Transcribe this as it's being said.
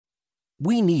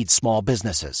We need small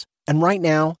businesses, and right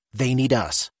now, they need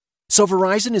us. So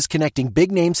Verizon is connecting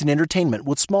big names in entertainment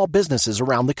with small businesses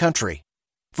around the country.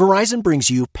 Verizon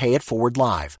brings you Pay It Forward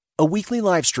Live, a weekly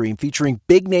live stream featuring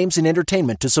big names in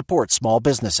entertainment to support small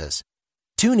businesses.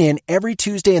 Tune in every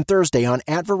Tuesday and Thursday on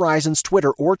 @Verizon's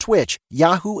Twitter or Twitch,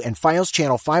 Yahoo, and Fios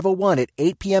Channel 501 at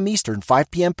 8 p.m. Eastern, 5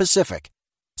 p.m. Pacific.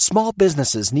 Small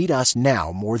businesses need us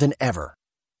now more than ever.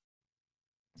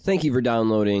 Thank you for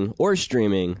downloading or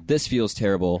streaming This Feels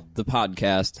Terrible, the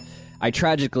podcast. I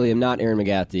tragically am not Aaron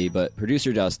McGathy, but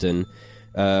producer Dustin,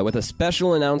 with a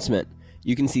special announcement.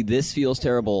 You can see This Feels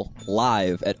Terrible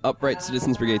live at Upright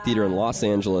Citizens Brigade Theater in Los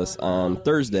Angeles on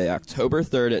Thursday, October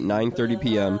 3rd at 9:30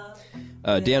 p.m.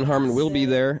 Dan Harmon will be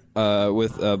there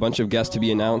with a bunch of guests to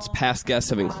be announced. Past guests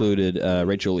have included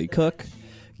Rachel Lee Cook,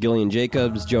 Gillian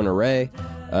Jacobs, Jonah Ray.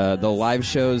 The live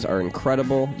shows are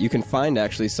incredible. You can find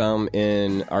actually some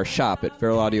in our shop at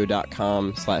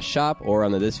feralaudio.com/shop or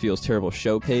on the This Feels Terrible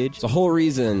show page. It's the whole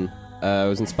reason I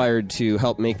was inspired to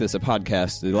help make this a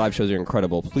podcast. The live shows are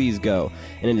incredible. Please go.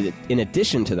 And in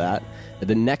addition to that,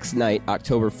 the next night,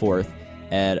 October 4th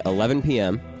at 11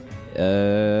 p.m.,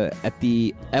 at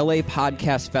the LA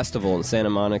Podcast Festival in Santa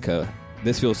Monica,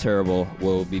 This Feels Terrible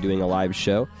will be doing a live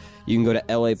show. You can go to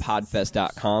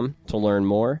lapodfest.com to learn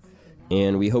more.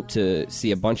 And we hope to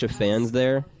see a bunch of fans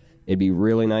there. It'd be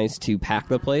really nice to pack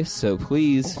the place. So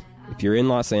please, if you're in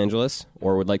Los Angeles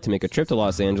or would like to make a trip to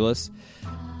Los Angeles,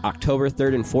 October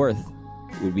 3rd and 4th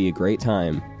would be a great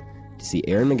time to see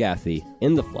Aaron McGathy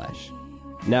in the flesh.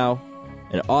 Now,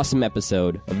 an awesome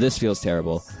episode of This Feels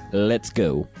Terrible. Let's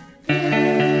go.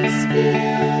 This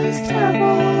feels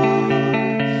terrible.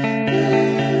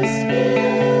 This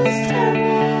feels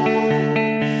terrible.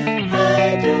 I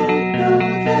don't know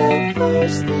the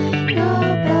first thing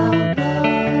about love.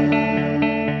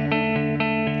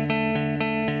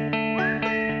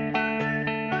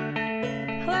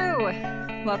 Hello.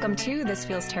 Welcome to This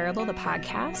Feels Terrible, the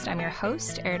podcast. I'm your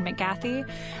host, Erin McGathy.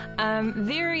 I'm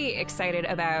very excited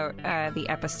about the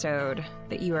episode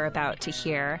that you are about to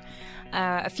hear.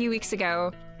 A few weeks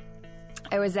ago,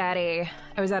 I was at a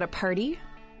party,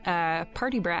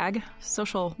 party brag,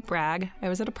 social brag. I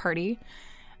was at a party,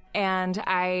 and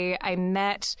I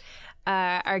met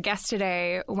our guest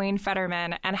today, Wayne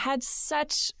Federman, and had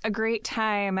such a great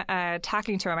time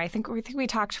talking to him. I think we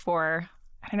talked for,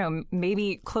 I don't know,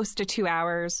 maybe close to 2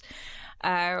 hours.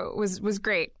 Was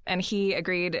great, and he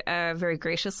agreed very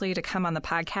graciously to come on the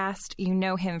podcast. You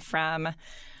know him from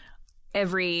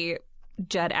every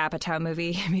Judd Apatow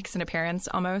movie. He makes an appearance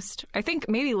almost. I think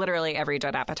maybe literally every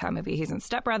Judd Apatow movie. He's in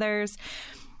Step Brothers.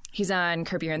 He's on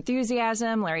Curb Your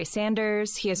Enthusiasm, Larry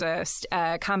Sanders. He has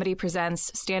a Comedy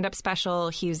Presents stand-up special.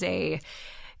 He's a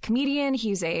comedian.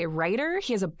 He's a writer.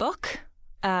 He has a book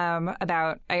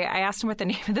about. I asked him what the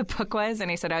name of the book was,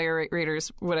 and he said, "Oh,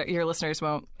 your listeners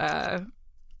won't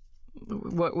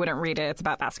wouldn't read it. It's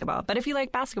about basketball. But if you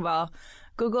like basketball,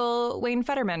 Google Wayne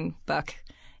Federman book.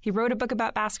 He wrote a book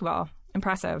about basketball.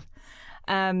 Impressive.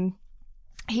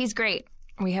 He's great.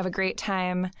 We have a great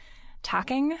time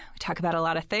talking. We talk about a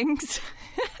lot of things,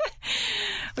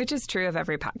 which is true of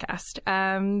every podcast.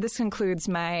 This concludes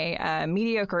my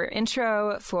mediocre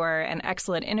intro for an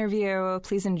excellent interview.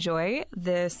 Please enjoy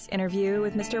this interview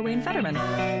with Mr. Wayne Federman.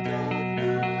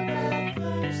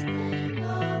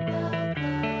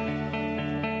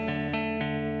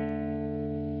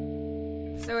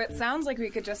 So it sounds like we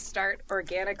could just start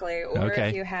organically, or Okay.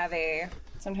 if you have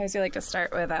sometimes you like to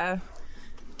start with a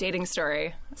dating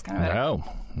story. That's kind of No,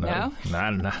 No?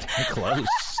 not even close.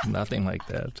 Nothing like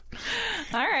that.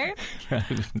 All right.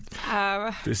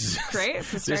 This is Great.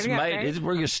 So This starting out might. great.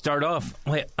 We're gonna start off.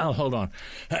 Wait. Oh, hold on.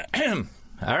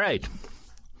 All right.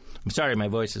 I'm sorry. My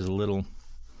voice is a little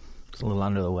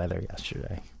under the weather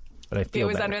yesterday, but I feel It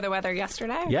was better. under the weather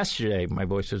yesterday? Yesterday, my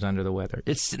voice was under the weather.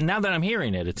 It's now that I'm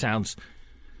hearing it, it sounds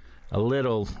a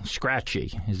little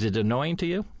scratchy. Is it annoying to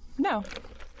you? No.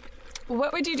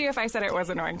 What would you do if I said it was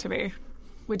annoying to me?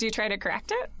 Would you try to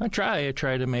correct it? I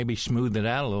try to maybe smooth it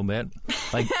out a little bit.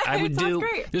 Like I would Sounds do.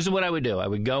 great. This is what I would do. I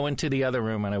would go into the other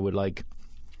room and I would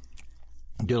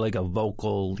do like a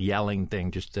vocal yelling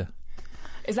thing just to.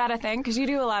 Is that a thing? Because you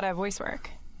do a lot of voice work.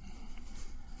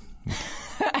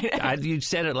 You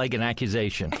said it like an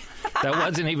accusation. That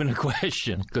wasn't even a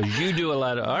question because you do a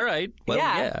lot of. All right. Well,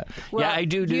 yeah. Well, I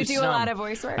do. You do some. a lot of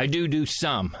voice work? I do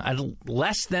some.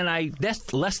 Less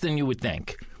than you would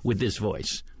think with this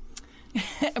voice.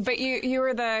 But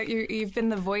you've been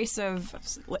the voice of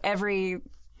every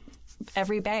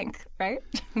bank, right?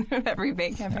 Every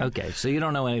bank. Okay, so you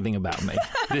don't know anything about me.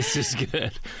 This is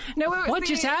good. No, it was What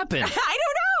just happened? I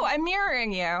don't know. I'm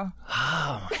mirroring you.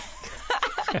 Oh.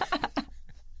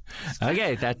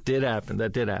 Okay, that did happen.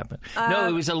 No,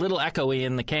 it was a little echoey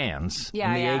in the cans. Yeah,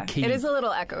 in the yeah. A key. It is a little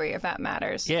echoey, if that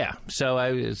matters. Yeah, so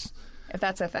I was... If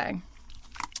that's a thing.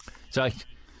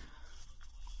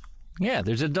 Yeah,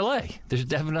 there's a delay. There's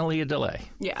definitely a delay.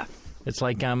 Yeah. It's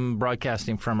like I'm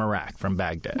broadcasting from Iraq, from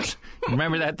Baghdad.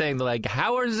 Remember that thing? Like,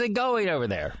 how is it going over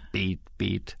there? Beat,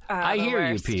 beat. I the hear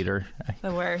worst. you, Peter.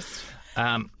 The worst.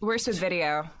 Worst with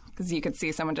video, because you could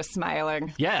see someone just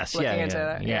smiling. Yes, looking yeah,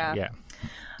 into yeah, it.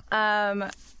 yeah.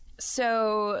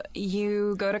 So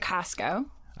you go to Costco.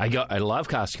 I love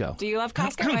Costco. Do you love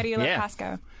Costco? Why do you love Yeah.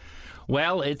 Costco?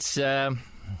 Well, it's I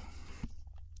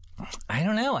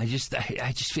don't know. I just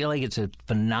feel like it's a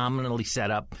phenomenally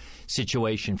set up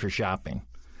situation for shopping.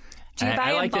 Do you buy I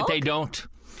in like bulk? that they don't.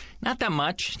 Not that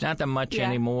much Yeah.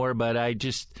 anymore. But I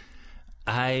just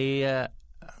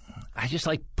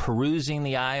like perusing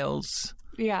the aisles.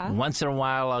 Yeah. Once in a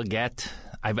while,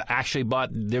 I've actually bought.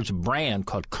 There's a brand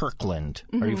called Kirkland.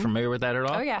 Are you familiar with that at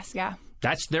all? Oh yes, yeah.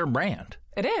 That's their brand.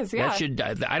 It is, yeah. That should.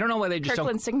 I don't know why they just don't.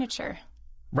 Kirkland signature.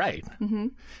 Right. Mm-hmm.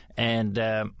 And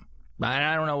I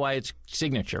don't know why it's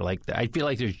signature. Like I feel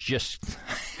like there's just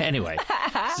anyway.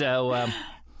 So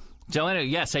anyway,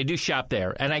 yes, I do shop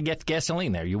there, and I get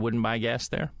gasoline there. You wouldn't buy gas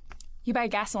there? You buy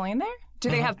gasoline there? Do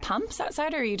they have pumps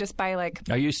outside, or you just buy like?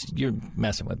 You're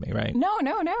messing with me, right? No.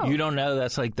 You don't know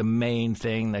that's like the main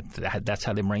thing that's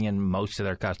how they bring in most of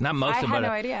their costs. Not most I of it. had no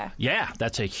idea. Yeah,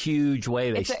 that's a huge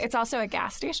way they. It's also a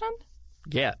gas station.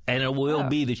 Yeah, and it will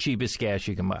be the cheapest gas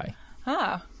you can buy.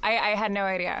 Oh, I had no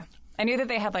idea. I knew that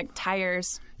they had like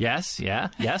tires. Yes. I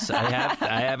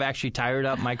have actually tired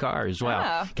up my car as well.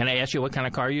 Oh. Can I ask you what kind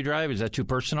of car you drive? Is that too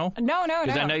personal? No.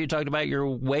 Because I know you talked about your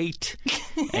weight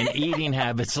and eating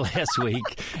habits last week.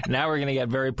 Now we're going to get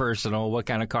very personal. What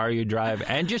kind of car you drive,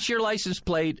 and just your license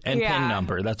plate and PIN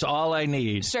number. That's all I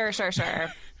need. Sure.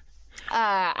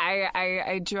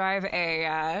 I drive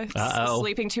a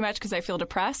sleeping too much because I feel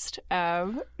depressed.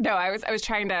 No, I was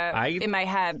trying to in my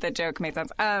head the joke made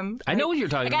sense. I know what you're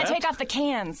talking about. I gotta take off the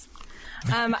cans.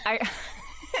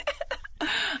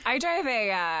 I drive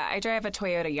a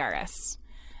Toyota Yaris.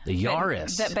 The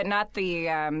Yaris, but not the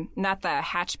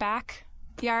hatchback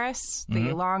Yaris.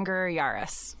 The longer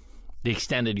Yaris. the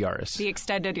extended Yaris. The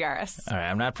extended Yaris. All right,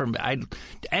 I'm not from.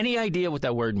 Any idea what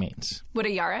that word means? What a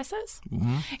Yaris is?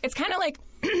 Mm-hmm. It's kind of like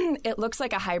it looks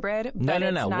like a hybrid. No.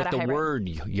 It's not What a the hybrid. word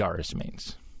Yaris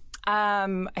means?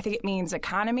 I think it means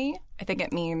economy. I think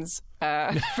it means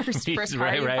first car.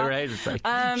 Right. It's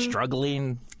like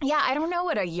struggling. Yeah, I don't know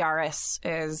what a Yaris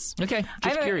is. Okay,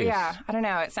 just curious. Yeah, I don't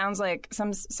know. It sounds like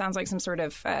some sort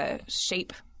of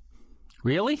shape.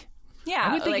 Really? Yeah,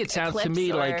 I would think like it sounds to Eclipse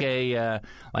me or- like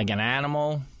an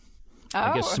animal,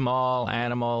 like a small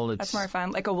animal. That's more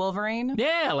fun. Like a wolverine.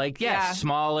 Yeah,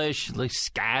 smallish, like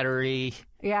scattery.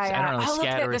 Yeah. I don't know, Oh, look,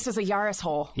 scattery. this is a Yaris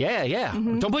hole. Yeah.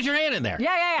 Don't put your hand in there.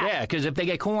 Yeah. Yeah, because if they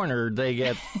get cornered, they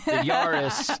get the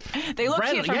Yaris. They look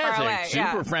friendly. cute from far they're away.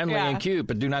 super friendly and cute,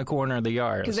 but do not corner the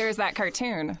Yaris. Because there's that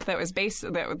cartoon that was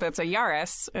that's a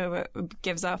Yaris that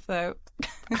gives off the.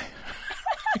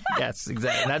 Yes,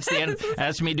 exactly. That's the end.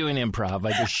 That's me doing improv.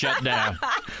 I just shut down.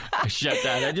 I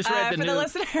just read the for new. the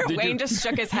listener, Wayne just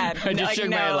shook his head. I just shook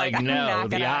my head like I'm no, not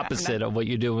the gonna- opposite of what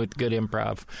you do with good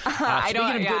improv. I don't-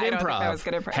 Speaking of yeah, good I don't think improv, that was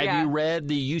good improv. have Yeah. you read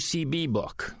the UCB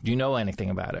book? Do you know anything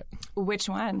about it? Which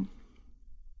one?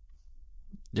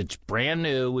 It's brand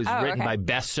new. It was written okay. by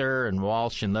Besser and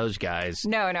Walsh and those guys.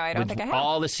 No, I don't with think I have.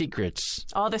 all the secrets.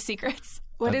 All the secrets.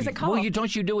 What is it called? Well,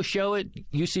 don't you do a show at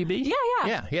UCB?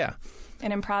 Yeah.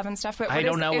 And improv and stuff. But I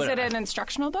don't know Is what- it an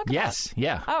instructional book? Yes,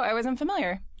 yeah. Oh, I wasn't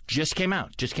familiar. Just came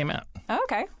out. Oh,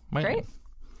 okay. Right. Great.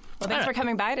 Well, thanks for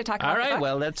coming by to talk about All the right. book.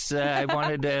 Well, I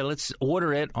wanted let's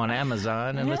order it on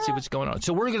Amazon and let's see what's going on.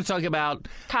 So we're going to talk about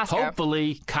Costco.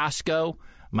 hopefully Costco,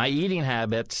 my eating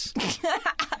habits.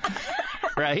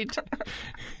 Right?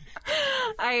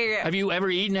 Have you ever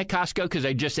eaten at Costco? Because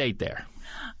I just ate there.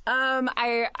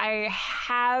 I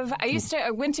have.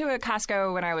 I went to a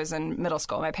Costco when I was in middle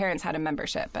school. My parents had a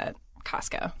membership at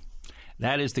Costco.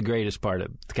 That is the greatest part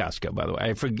of Costco, by the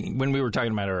way. When we were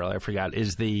talking about it earlier, I forgot,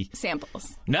 is the...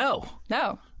 Samples. No.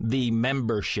 The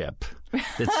membership.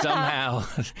 That somehow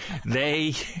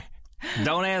they...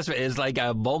 Don't ask me. It's like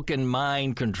a Vulcan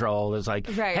mind control. It's like,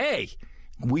 hey,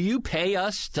 will you pay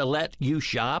us to let you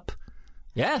shop?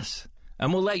 Yes.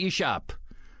 And we'll let you shop.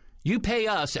 You pay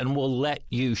us and we'll let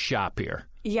you shop here.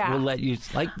 Yeah. We'll let you...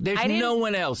 Like, there's no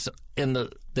one else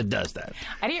that does that.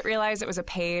 I didn't realize it was a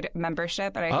paid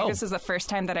membership, and I think this is the first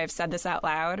time that I've said this out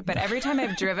loud. But every time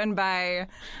I've driven by,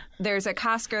 there's a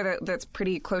Costco that's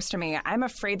pretty close to me. I'm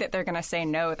afraid that they're going to say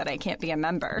no, that I can't be a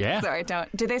member. Yeah. So I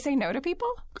don't. Do they say no to people?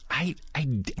 I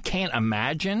can't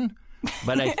imagine.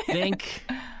 But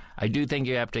I do think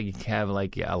you have to have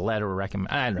like a letter of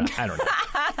recommendation. I don't know.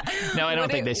 No, I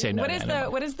don't think they say no.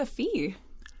 What is the fee?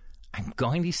 I'm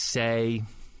going to say,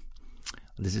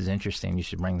 this is interesting. You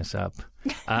should bring this up.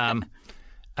 I'm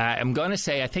going to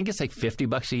say, I think it's like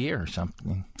 $50 a year or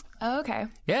something. Oh, okay.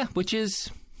 Yeah,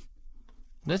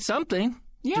 that's something.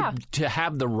 Yeah. To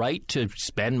have the right to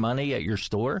spend money at your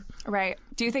store. Right.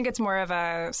 Do you think it's more of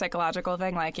a psychological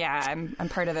thing? Like, yeah, I'm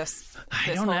part of this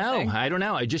I don't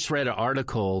know. I just read an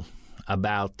article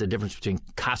about the difference between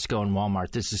Costco and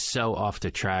Walmart. This is so off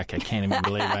the track. I can't even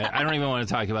believe it. I don't even want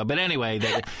to talk about it. But anyway,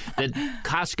 that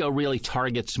Costco really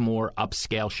targets more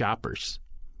upscale shoppers.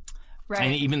 Right.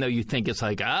 And even though you think it's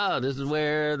like, oh, this is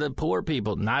where the poor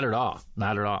people. Not at all.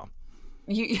 Not at all.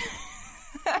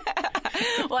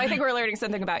 Well, I think we're learning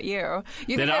something about you.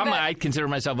 I consider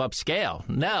myself upscale.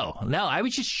 No. I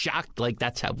was just shocked. Like,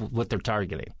 that's what they're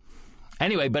targeting.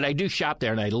 Anyway, but I do shop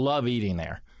there, and I love eating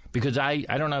there. Because I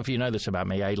don't know if you know this about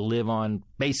me. I live on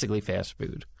basically fast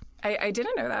food. I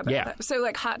didn't know that. But yeah. So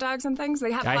like hot dogs and things?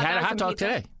 They have I hot had dogs a hot dog pizza?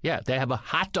 today. Yeah, they have a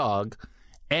hot dog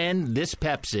and this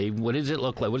Pepsi. What does it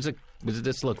look like? What does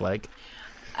this look like?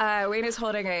 Wayne is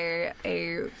holding a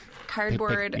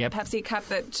cardboard Yep. Pepsi cup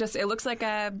that it looks like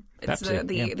it's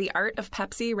Pepsi, the art of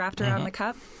Pepsi wrapped around the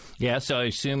cup. Yeah, so I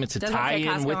assume it's a Doesn't tie-in say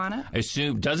Costco with. on it? I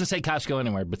assume doesn't say Costco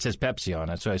anywhere, but says Pepsi on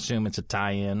it. So I assume it's a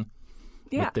tie-in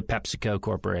with the PepsiCo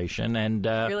Corporation. And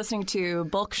you're listening to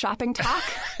Bulk Shopping Talk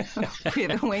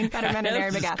with Wayne Fetterman and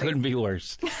Aaron McGathey. Couldn't be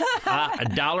worse.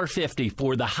 $1.50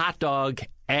 for the hot dog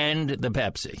and the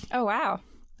Pepsi. Oh wow.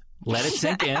 Let it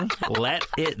sink in. Let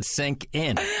it sink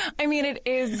in. I mean, it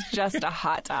is just a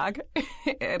hot dog.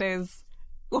 It is.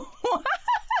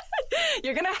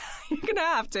 You're gonna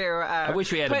have to. I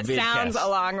wish we had put a sounds vidcast.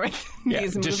 along with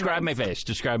these. Describe my movements. face.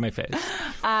 Describe my face.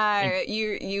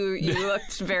 You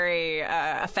looked very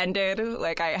offended.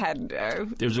 Like I had.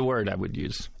 There's a word I would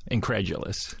use.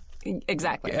 Incredulous.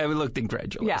 Exactly. I looked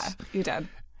incredulous. Yeah, you did.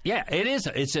 Yeah, it is.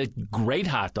 It's a great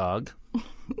hot dog.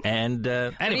 And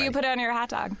anyway, what do you put on your hot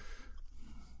dog?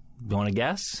 You want to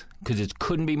guess? Because it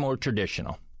couldn't be more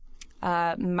traditional.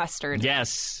 Mustard.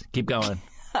 Yes. Keep going.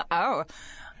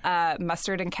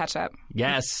 Mustard and ketchup.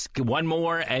 Yes. One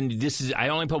more, and I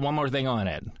only put one more thing on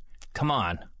it. Come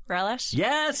on. Relish?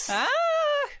 Yes.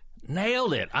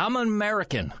 Nailed it. I'm an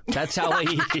American. That's how I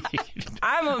eat.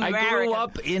 I'm American. I grew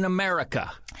up in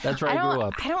America. That's where I grew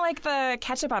up. I don't like the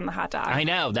ketchup on the hot dog. I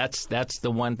know. That's the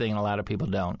one thing a lot of people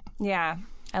don't. Yeah.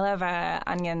 I love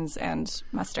onions and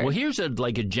mustard. Well, here's a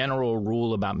general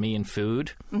rule about me and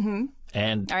food. Mm-hmm.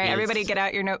 And all right, everybody get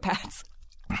out your notepads.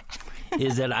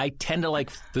 Is that I tend to like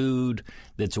food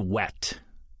that's wet.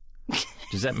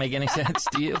 Does that make any sense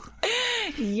to you?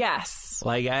 Yes.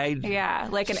 Like an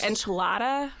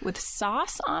enchilada with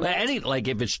sauce on it? Like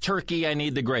if it's turkey, I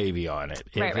need the gravy on it.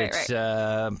 Right, if it's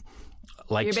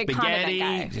like You're a big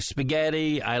condiment guy.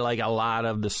 Spaghetti, I like a lot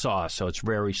of the sauce, so it's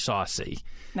very saucy.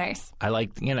 Nice. I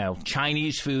like,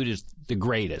 Chinese food is the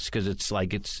greatest because it's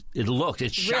shiny.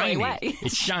 Really wet.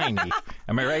 It's shiny.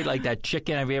 Am I right? Like that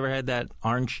chicken. Have you ever had that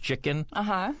orange chicken?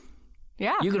 Uh-huh.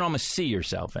 Yeah. You can almost see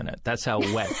yourself in it. That's how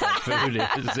wet that food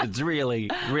is. It's really,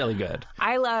 really good.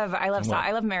 I love sauce.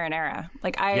 I love marinara.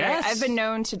 Yes. I've been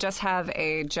known to just have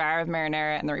a jar of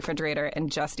marinara in the refrigerator and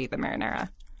just eat the marinara.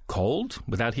 Cold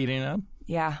without heating it up?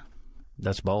 Yeah.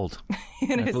 That's bold.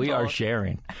 We are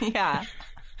sharing. Yeah.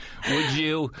 Would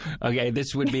you? Okay,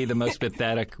 this would be the most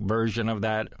pathetic version of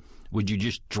that. Would you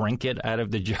just drink it out of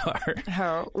the jar?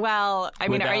 Oh, well, I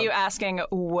mean, are you asking,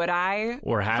 would I?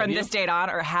 Or have from you? this date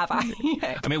on, or have I?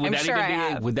 I mean, would I'm that sure even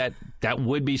I be, have. that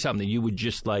would be something you would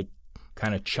just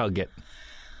kind of chug it?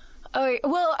 Oh,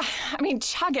 well, I mean,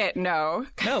 chug it, no.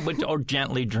 No, or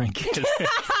gently drink it.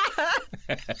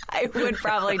 I would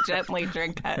probably gently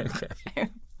drink it.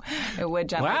 I would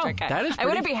gently drink it. That is I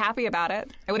wouldn't be happy about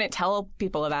it. I wouldn't tell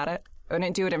people about it. I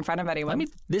wouldn't do it in front of anyone.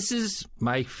 This is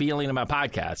my feeling about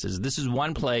podcasts. This is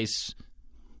one place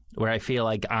where I feel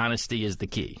like honesty is the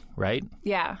key, right?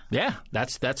 Yeah. Yeah,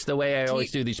 that's the way I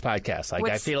always do these podcasts.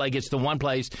 I feel like it's the one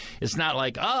place. It's not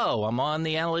like, oh, I'm on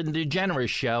the Ellen DeGeneres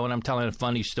show and I'm telling a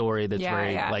funny story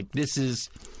that's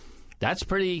that's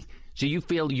pretty. So you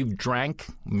feel you've drank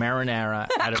marinara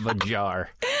out of a jar?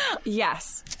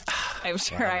 Yes. I'm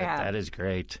sure I have. That is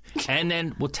great. And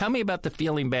then, tell me about the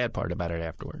feeling bad part about it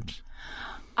afterwards.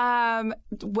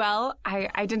 Well,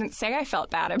 I didn't say I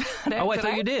felt bad about it. Oh, I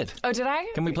thought you did. Oh, did I?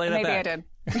 Can we play that back? Maybe I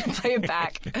did. Play it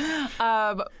back.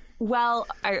 Well,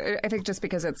 I think just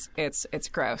because it's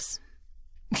gross.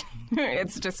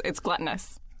 It's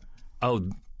gluttonous. Oh,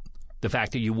 the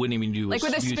fact that you wouldn't even do with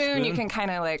a spoon, you can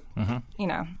kind of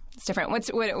It's different.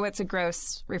 What's a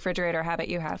gross refrigerator habit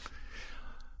you have?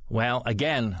 Well,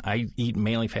 again, I eat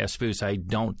mainly fast food, so I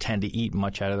don't tend to eat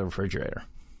much out of the refrigerator.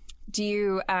 Do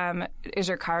you? Is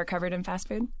your car covered in fast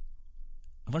food?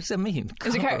 What does that mean?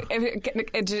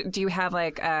 Do you have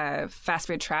like fast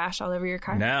food trash all over your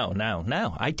car?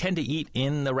 No. I tend to eat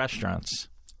in the restaurants.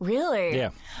 Really?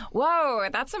 Yeah. Whoa,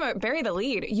 that's bury the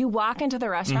lead. You walk into the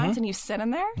restaurants and you sit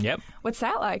in there? Yep. What's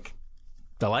that like?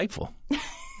 Delightful.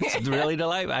 It's really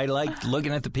delightful. I like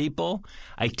looking at the people.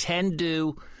 I tend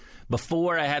to,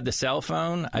 before I had the cell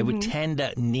phone, I would tend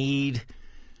to need,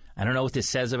 I don't know what this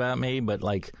says about me, but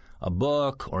like a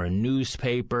book or a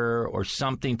newspaper or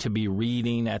something to be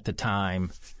reading at the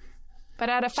time. But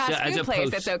at a fast food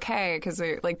place, it's okay because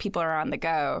like people are on the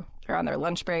go. They're on their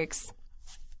lunch breaks.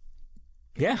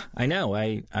 Yeah, I know.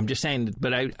 I'm just saying,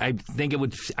 but I think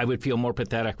I would feel more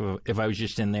pathetic if I was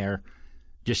just in there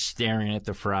just staring at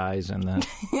the fries and the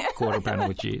quarter pounder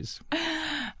with cheese.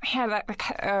 Yeah,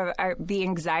 the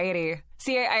anxiety.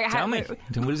 See, Tell me.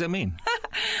 What does that mean?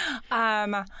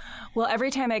 Well, every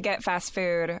time I get fast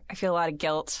food, I feel a lot of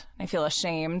guilt. I feel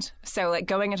ashamed. So, like,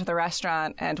 going into the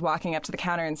restaurant and walking up to the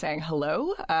counter and saying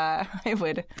hello,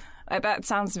 that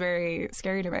sounds very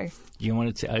scary to me. You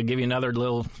want to? I'll give you another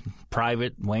little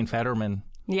private Wayne Fetterman.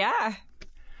 Yeah.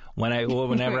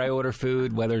 Whenever I order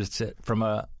food, whether it's from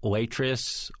a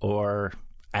waitress or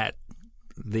at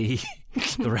the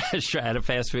restaurant at a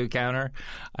fast food counter,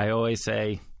 I always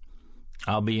say,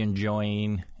 "I'll be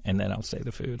enjoying," and then I'll say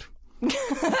the food.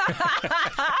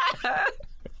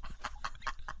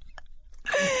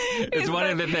 It's one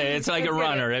of the things. It's like a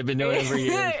runner. I've been doing it for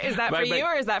years. Is that for you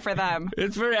or is that for them?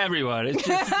 It's for everyone. It's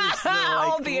just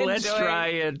I'll be let's enjoying. try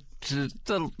it.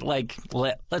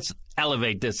 Let's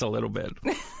elevate this a little bit.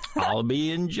 I'll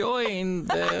be enjoying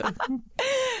the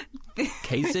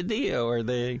quesadilla or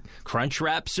the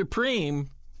Crunchwrap Supreme.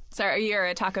 So, are you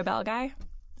a Taco Bell guy?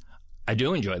 I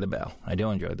do enjoy the Bell.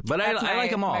 But I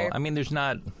like them all. I mean, there's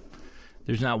not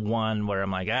one where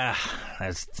I'm like,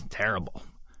 that's terrible.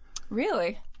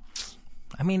 Really?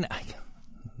 I mean,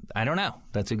 I don't know.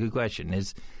 That's a good question.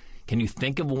 Can you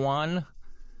think of one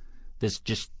that's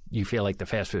just you feel like the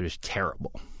fast food is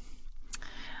terrible?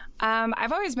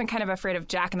 I've always been kind of afraid of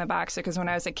Jack in the Box because when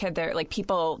I was a kid, there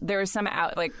was some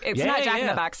out like it's not Jack in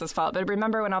the Box's fault, but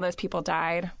remember when all those people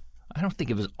died? I don't think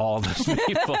it was all those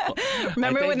people.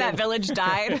 Remember when that village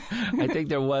died? I think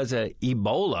there was a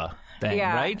Ebola thing,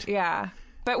 right? Yeah.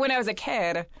 But when I was a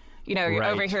kid, you're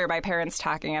over here my parents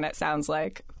talking, and it sounds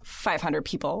like 500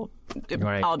 people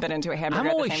all been into a hamburger. I'm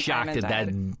always at the same shocked time at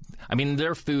that. I mean,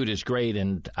 their food is great,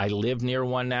 and I live near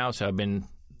one now, so I've been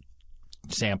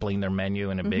sampling their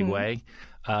menu in a big way.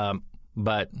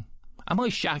 But I'm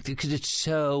always shocked because it's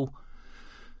so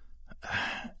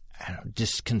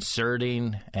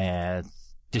disconcerting, and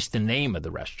just the name of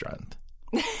the restaurant.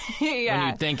 Yeah. When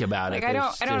you think about it, I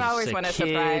don't always want to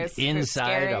surprise.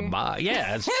 Inside a box.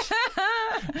 Yeah.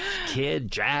 Kid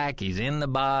Jack, he's in the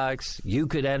box. You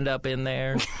could end up in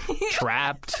there,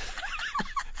 trapped.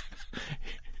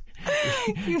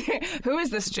 Who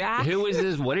is this Jack? Who is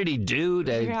this? What did he do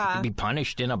to be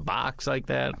punished in a box like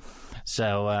that?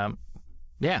 So,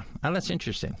 that's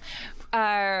interesting.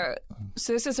 So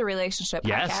this is a relationship podcast.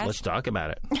 Yes, let's talk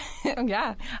about it.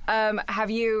 Yeah.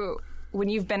 Have you, when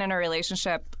you've been in a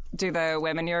relationship, do the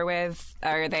women you're with,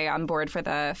 are they on board for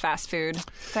the fast food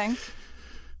thing?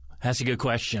 That's a good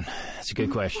question.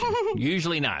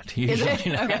 Usually not.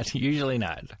 Usually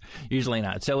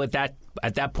not. So at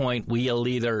that point, we'll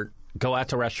either go out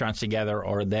to restaurants together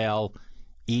or they'll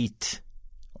eat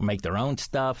or make their own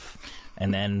stuff,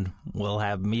 and then we'll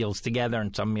have meals together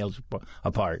and some meals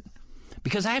apart.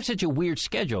 Because I have such a weird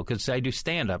schedule because I do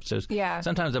stand-up. So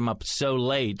sometimes I'm up so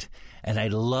late, and I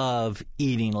love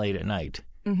eating late at night.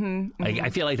 Mm-hmm.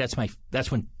 I feel like that's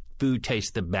when food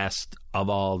tastes the best of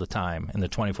all the time in the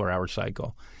 24-hour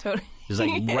cycle. Totally. It's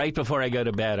like right before I go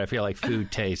to bed, I feel like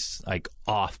food tastes like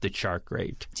off the chart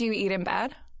great. Do you eat in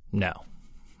bed? No,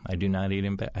 I do not eat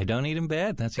in bed. I don't eat in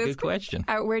bed. That's a good question.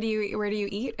 Where do you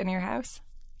eat in your house?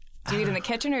 Do you eat in the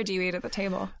kitchen or do you eat at the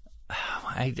table?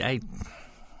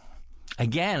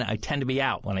 Again, I tend to be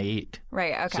out when I eat.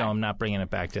 Right. Okay. So I'm not bringing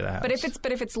it back to the house.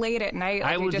 But if it's late at night,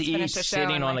 like I would you just eat finished a show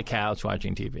sitting on the couch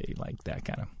watching TV, like that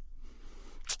kind of.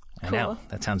 I know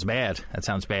that sounds bad.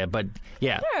 But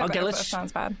yeah okay. That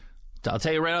sounds bad. I'll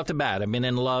tell you right off the bat. I've been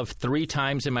in love 3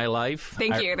 times in my life.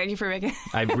 Thank you for making.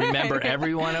 I remember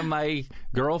every one of my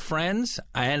girlfriends,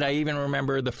 and I even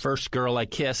remember the first girl I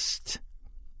kissed.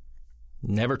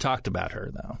 Never talked about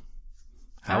her though.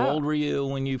 How old were you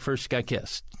when you first got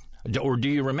kissed? Or do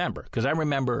you remember? Because I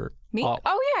remember. Me?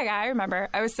 Oh, yeah, I remember.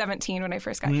 I was 17 when I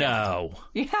first got kissed. No.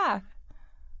 Yeah.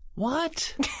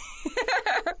 What?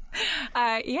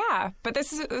 Yeah, but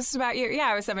this is about you. Yeah,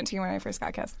 I was 17 when I first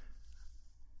got kissed.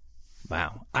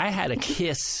 Wow. I had a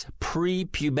kiss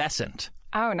pre-pubescent.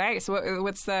 Oh, nice.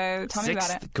 What's the... Tell me about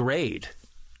it. 6th grade.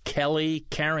 Kelly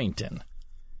Carrington.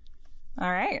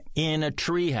 All right. In a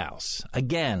treehouse.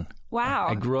 Again. Wow.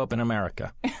 I grew up in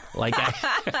America.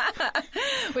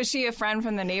 Was she a friend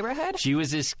from the neighborhood? She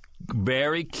was this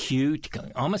very cute,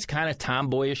 almost kind of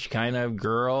tomboyish kind of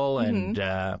girl, and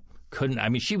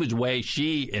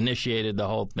she initiated the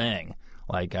whole thing.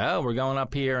 Like, oh, we're going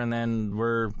up here, and then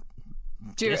we're...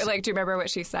 Do you remember what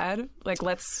she said? Like,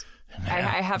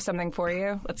 I have something for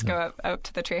you. Let's go up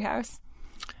to the treehouse.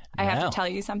 I have to tell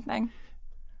you something.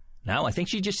 No, I think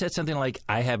she just said something like,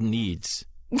 I have needs.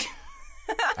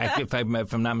 If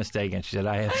I'm not mistaken, she said,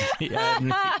 I have needs.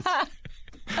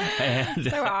 And,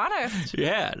 so honest.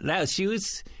 Yeah. No,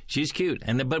 she's cute.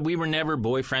 But we were never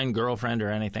boyfriend, girlfriend, or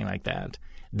anything like that.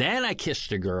 Then I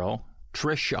kissed a girl,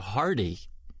 Trisha Hardy.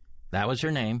 That was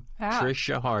her name. Oh.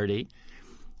 Trisha Hardy.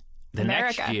 The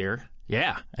America. Next year.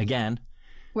 Yeah, again.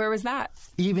 Where was that?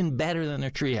 Even better than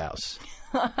their treehouse.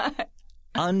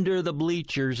 Under the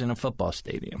bleachers in a football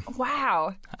stadium.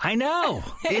 Wow. I know.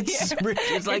 It's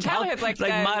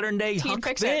like modern day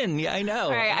Huck Finn. Yeah, I know.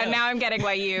 All right, and now I'm getting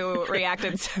why you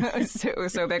reacted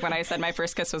so big when I said my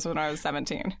first kiss was when I was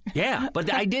 17. Yeah,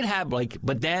 but I did have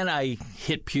but then I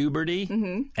hit puberty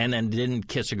and then didn't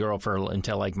kiss a girl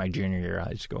until like my junior year of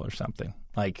high school or something.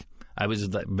 Like I was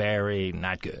very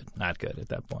not good at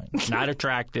that point. Not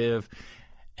attractive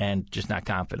and just not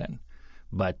confident.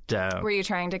 But were you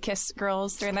trying to kiss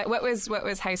girls during that? What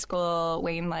was high school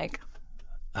Wayne like?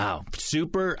 Oh,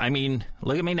 super. I mean,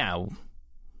 look at me now.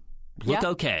 Look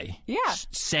okay. Yeah.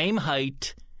 Same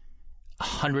height,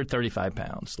 135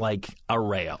 pounds, like a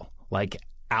rail, like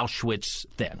Auschwitz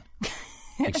thin,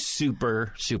 like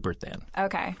super, super thin.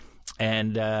 Okay.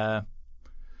 And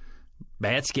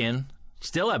bad skin.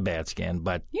 Still have bad skin,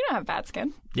 but you don't have bad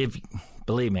skin.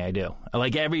 Believe me, I do.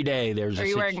 Like every day there's Are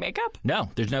you wearing makeup? No,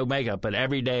 there's no makeup, but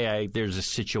every day there's a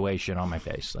situation on my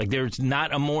face. Like there's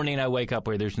not a morning I wake up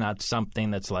where there's not something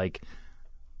that's like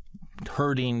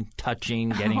hurting, touching,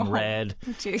 getting red.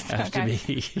 Jeez,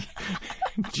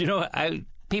 Do you know,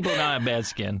 people don't have bad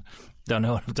skin. Don't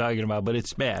know what I'm talking about, but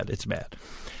it's bad. It's bad.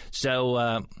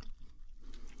 So,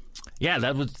 yeah,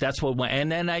 that's what went.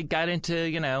 And then I got into,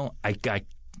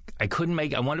 I couldn't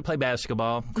I wanted to play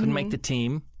basketball, couldn't make the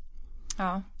team.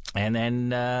 Oh. And then,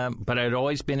 but I'd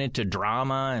always been into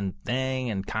drama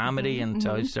and comedy, and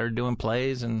so I started doing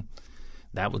plays, and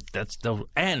I don't know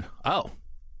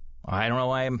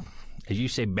why I'm, as you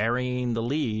say, burying the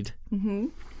lead.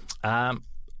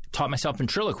 Taught myself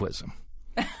ventriloquism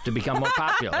to become more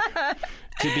popular.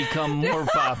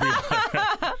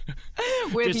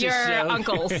 With your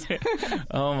uncles.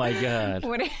 Oh my God!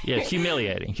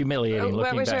 Humiliating.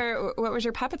 What was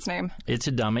your puppet's name? It's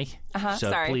a dummy. So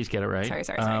sorry. Please get it right.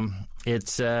 Sorry.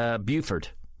 It's Buford.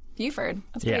 Buford.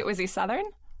 That's great. Was he Southern?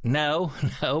 No,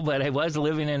 but I was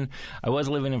living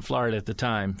in Florida at the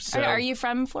time. So are you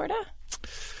from Florida?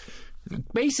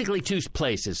 Basically, two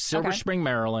places: Silver Spring,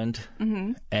 Maryland,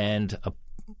 and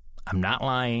I'm not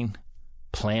lying,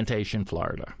 Plantation,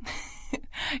 Florida.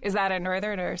 Is that a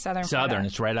northern or southern? Southern. Florida?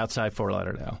 It's right outside Fort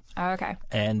Lauderdale. Oh, okay.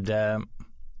 And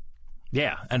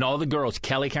and all the girls,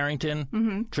 Kelly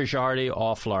Carrington, Trisha Hardy,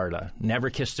 all Florida. Never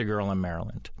kissed a girl in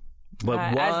Maryland. But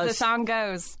as the song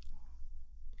goes.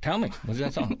 Tell me, what's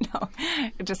that song? No,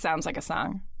 it just sounds like a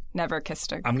song. Never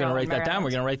kissed a girl. I'm going to write that down.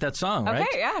 We're going to write that song, right?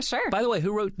 Okay, yeah, sure. By the way,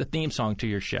 who wrote the theme song to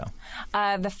your show?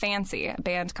 The Fancy, a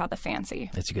band called The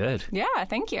Fancy. It's good. Yeah,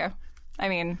 thank you. I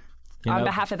mean, on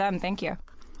behalf of them, thank you.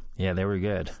 Yeah, they were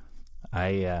good.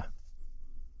 I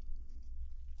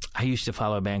used to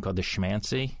follow a band called The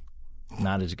Schmancy.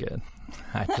 Not as good.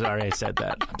 I'm sorry I said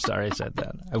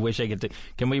that. I wish I could.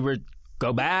 Can we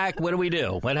go back? What do we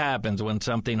do? What happens when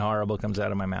something horrible comes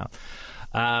out of my mouth?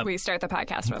 We start the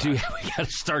podcast with we got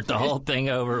to start the whole thing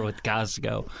over with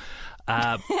Costco.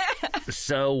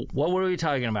 So what were we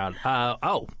talking about? I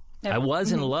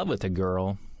was in love with a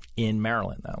girl in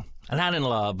Maryland, though. Not in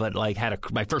love, but like had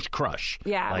my first crush.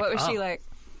 Yeah, what was she like?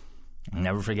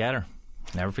 Never forget her.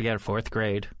 4th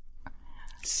grade.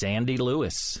 Sandy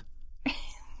Lewis.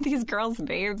 These girls'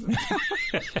 names.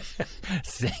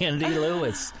 Sandy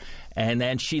Lewis. And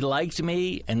then she liked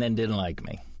me and then didn't like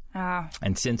me. Oh,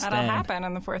 and since that'll happen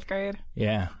in the 4th grade.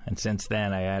 Yeah, and since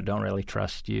then I don't really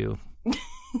trust you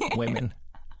women.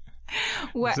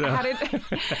 What? So. How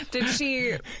did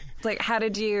she? Like, how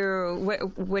did you?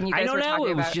 When you guys were talking about? I don't know.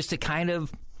 It was just a kind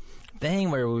of.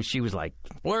 thing where she was like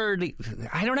flirty.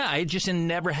 I don't know. I just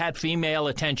never had female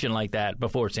attention like that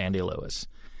before Sandy Lewis.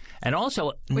 And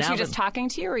also, was she just talking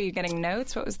to you, or were you getting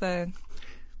notes? What was the?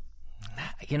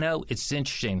 You know, it's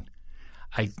interesting.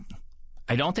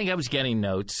 I don't think I was getting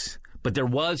notes, but there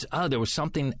was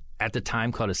something at the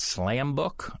time called a slam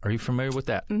book. Are you familiar with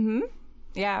that? Mm-hmm.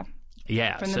 Yeah.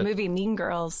 Yeah. From the movie Mean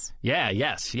Girls. Yeah.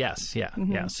 Yes. Yeah.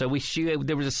 Mm-hmm. Yeah. So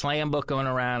there was a slam book going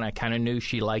around. I kind of knew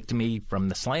she liked me from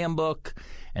the slam book,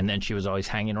 and then she was always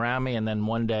hanging around me. And then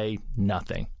one day,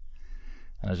 nothing.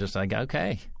 And I was just like,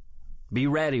 okay, be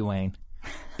ready, Wayne.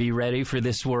 Be ready for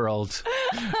this world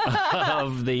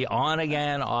of the on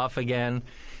again, off again.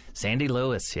 Sandy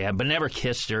Lewis, yeah, but never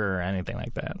kissed her or anything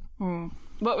like that.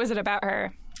 What was it about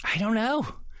her? I don't know.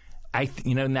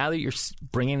 Now that you're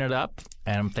bringing it up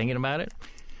and I'm thinking about it,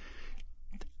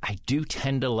 I do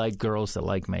tend to like girls that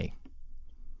like me.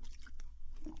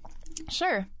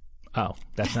 Sure. Oh,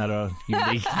 that's not a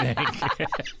unique thing.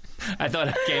 I thought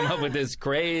I came up with this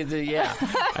crazy, yeah.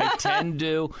 I tend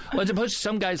to, well, as opposed to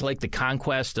some guys like the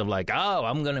conquest of like, oh,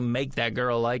 I'm going to make that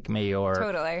girl like me, or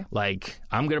totally. Like,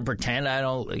 I'm going to pretend I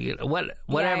don't,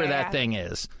 whatever that thing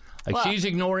is. Like, she's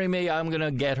ignoring me, I'm going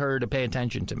to get her to pay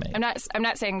attention to me. I'm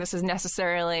not saying this is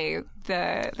necessarily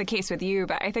the case with you,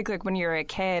 but I think like when you're a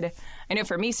kid, I know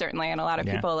for me certainly, and a lot of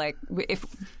people, like if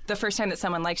the first time that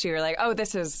someone likes you, you're like, oh,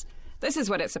 this is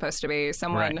what it's supposed to be.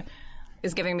 Someone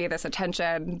is giving me this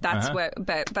attention. That's but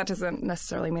that doesn't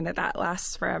necessarily mean that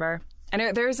lasts forever. I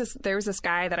know there was this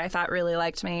guy that I thought really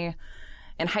liked me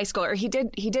in high school, or he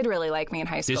did really like me in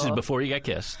high school. This is before you got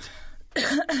kissed.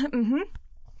 Mm-hmm.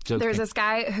 Okay. There's this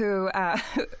guy who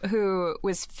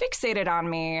was fixated on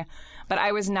me, but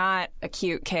I was not a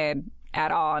cute kid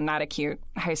at all, not a cute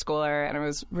high schooler, and it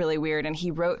was really weird. And he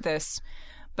wrote this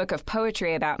book of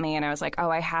poetry about me, and I was like, oh,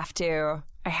 I have to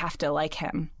like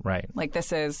him. Right. Like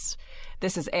this is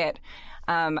it.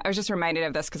 I was just reminded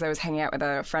of this because I was hanging out with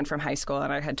a friend from high school,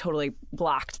 and I had totally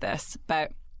blocked this,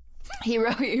 but. He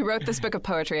wrote this book of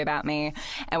poetry about me,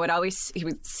 and he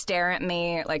would stare at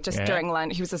me like just during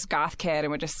lunch. He was this goth kid and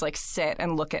would just like sit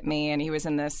and look at me, and he was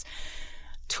in this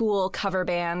Tool cover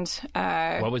band.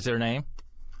 What was their name?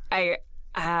 I'll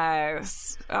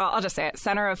just say it.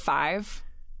 Center of Five,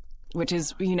 which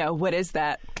is, what is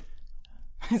that?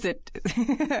 Is it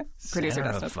producer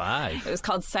Center of Five? It was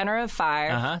called Center of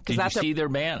Five. Did you see their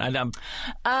band? I don't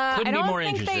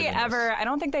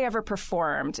think they ever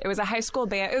performed. It was a high school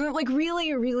band. It was like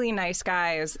really, really nice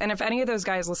guys. And if any of those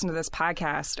guys listen to this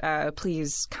podcast,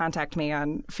 please contact me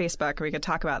on Facebook or we could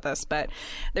talk about this. But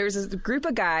there was this group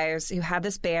of guys who had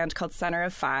this band called Center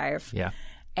of Five. Yeah.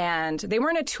 And they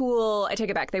weren't a Tool, I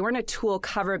take it back, they weren't a Tool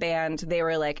cover band. They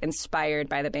were like inspired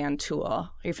by the band Tool.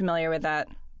 Are you familiar with that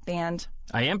band?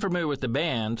 I am familiar with the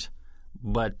band,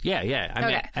 but yeah. I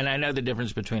mean, and I know the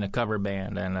difference between a cover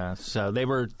band and so they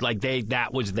were like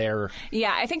that was their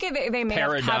I think they may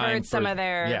have covered some of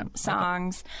their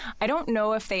songs. I don't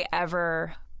know if they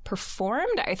ever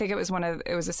performed. I think it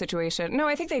was a situation. No,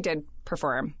 I think they did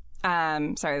perform.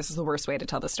 Sorry, this is the worst way to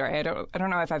tell the story. I don't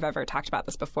know if I've ever talked about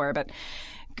this before, but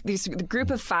the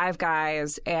group of five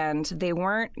guys, and they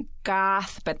weren't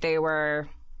goth, but they were.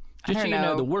 Just so you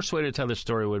know, the worst way to tell the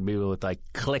story would be with like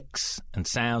clicks and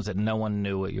sounds that no one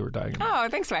knew what you were talking about. Oh,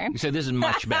 thanks, Wayne. You said this is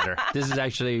much better. This is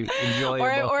actually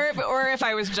enjoyable. Or if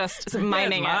I was just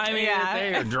miming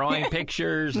it. Or drawing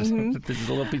pictures, these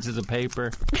little pieces of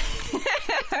paper.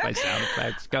 My sound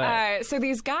effects. Go ahead. So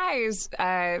these guys,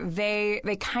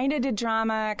 they kind of did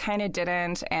drama, kind of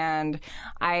didn't, and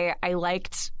I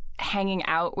liked hanging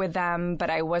out with them,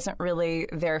 but I wasn't really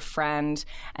their friend.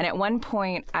 And at one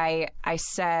point I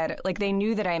said, like, they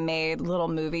knew that I made little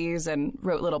movies and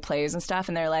wrote little plays and stuff,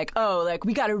 and they're like, oh, like,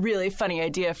 we got a really funny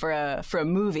idea for a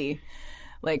movie.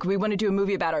 Like, we want to do a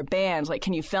movie about our band. Like,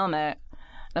 can you film it?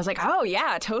 And I was like, oh,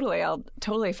 yeah, totally. I'll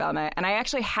totally film it. And I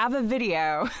actually have a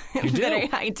video. You do?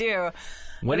 I do.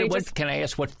 What can I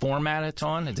ask what format it's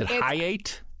on? Is it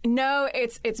Hi8? No,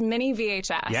 it's mini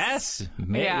VHS. Yes.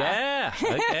 Yeah.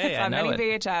 Okay, it's on mini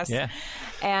VHS. Yeah.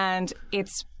 And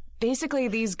it's basically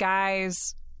these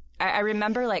guys. I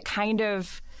remember, like, kind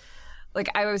of, like,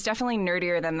 I was definitely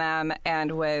nerdier than them, and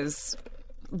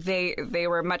they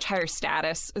were much higher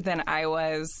status than I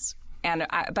was.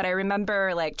 But I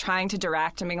remember, like, trying to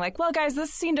direct and being like, well, guys,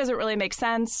 this scene doesn't really make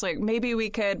sense. Like, maybe we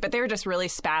could. But they were just really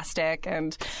spastic,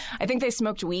 and I think they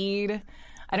smoked weed.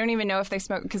 I don't even know if they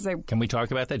smoked because they... Can we talk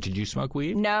about that? Did you smoke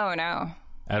weed? No.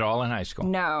 At all in high school?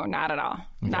 No, not at all.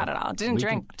 Okay. Not at all. Didn't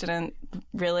drink. Didn't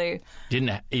really...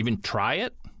 Didn't even try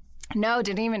it? No,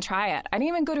 didn't even try it. I didn't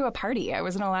even go to a party. I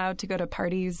wasn't allowed to go to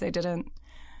parties. I didn't...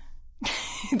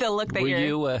 The look that Were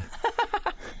you...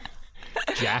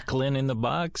 Jacqueline in the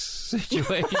Box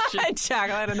situation.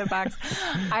 Jacqueline in the Box.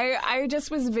 I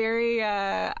just was very.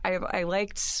 I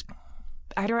liked.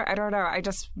 I don't know. I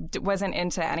just wasn't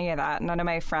into any of that. None of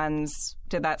my friends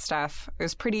did that stuff. It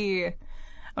was pretty.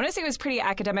 I want to say it was pretty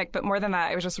academic, but more than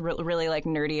that, I was just really like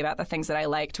nerdy about the things that I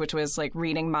liked, which was like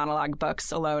reading monologue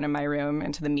books alone in my room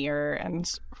into the mirror and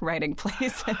writing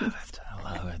plays. I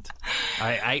love it.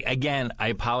 I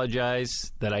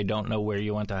apologize that I don't know where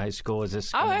you went to high school. Is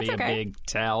this going to be a big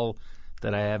tell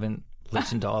that I haven't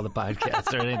listened to all the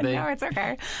podcasts or anything? No, it's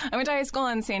okay. I went to high school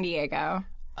in San Diego.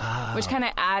 Which kind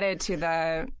of added to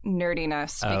the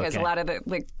nerdiness because a lot of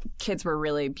the kids were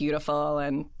really beautiful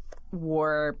and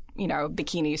wore,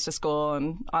 bikinis to school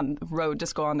and on the road to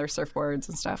school on their surfboards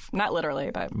and stuff. Not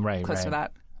literally, but close to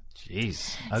that.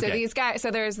 Jeez. Okay. So these guys,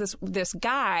 there's this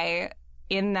guy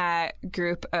in that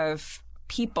group of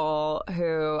people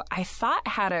who I thought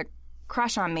had a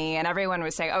crush on me, and everyone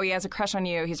was saying, "Oh, he has a crush on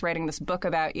you. He's writing this book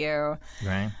about you."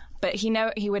 Right. But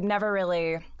he would never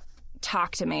really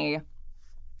talk to me.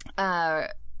 Or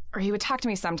he would talk to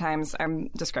me sometimes. I'm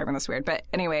describing this weird. But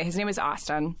anyway, his name is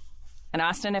Austin. And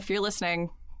Austin, if you're listening,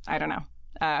 I don't know.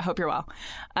 Hope you're well.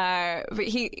 But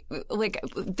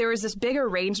there was this big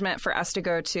arrangement for us to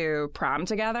go to prom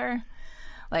together.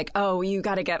 Like, oh, you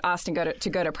got to get Austin to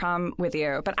go to prom with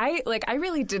you. But I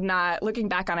really did not, looking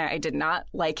back on it, I did not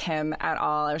like him at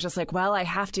all. I was just like, well, I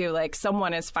have to, like,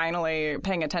 someone is finally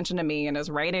paying attention to me and is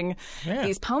writing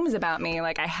these poems about me.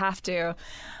 Like, I have to.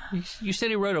 You said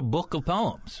he wrote a book of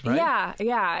poems, right?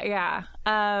 Yeah.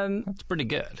 That's pretty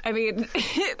good. I mean,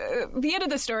 the end of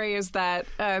the story is that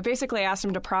basically I asked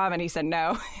him to prom and he said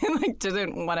no. Like,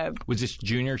 didn't want to. Was this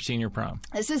junior, senior prom?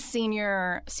 This is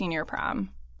senior prom.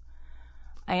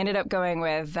 I ended up going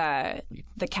with the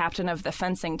captain of the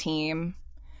fencing team,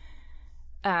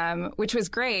 which was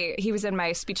great. He was in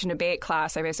my speech and debate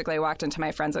class. I basically walked into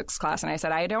my forensics class and I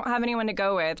said, I don't have anyone to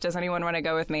go with. Does anyone want to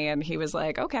go with me? And he was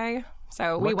like, okay.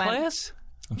 So we went. What class?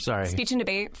 I'm sorry. Speech and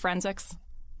debate, forensics.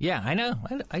 Yeah, I know.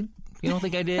 You don't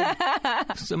think I did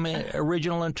some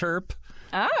original interp?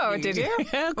 Oh, did you?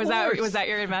 Yeah, was that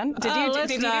your event? Did you?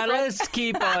 Let's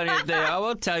keep on it there. I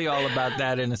will tell you all about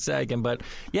that in a second. But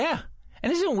yeah,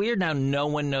 and isn't it weird now? No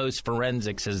one knows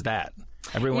forensics as that.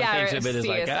 Everyone thinks of it as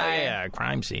like,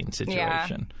 crime scene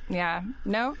situation. Yeah.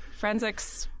 No,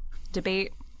 forensics,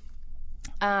 debate.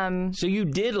 So you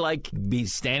did be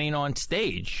standing on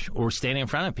stage or standing in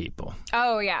front of people?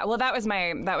 Oh yeah. Well, that was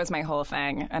my whole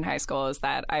thing in high school, is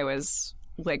that I was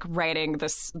like writing the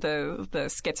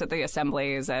skits at the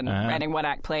assemblies and writing one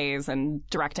act plays and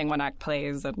directing one act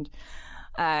plays and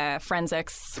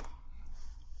forensics,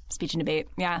 speech and debate.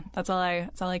 Yeah, that's all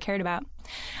I cared about.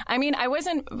 I mean, I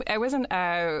wasn't.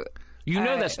 You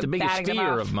know, that's the biggest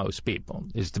fear of most people,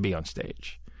 is to be on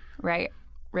stage. Right.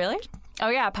 Really? Oh,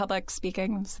 yeah, public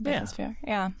speaking is the biggest fear.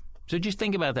 Yeah. So just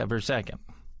think about that for a second.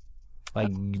 Like,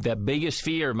 that biggest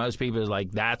fear of most people is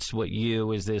like, that's what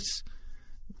is this,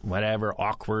 whatever,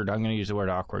 awkward, I'm going to use the word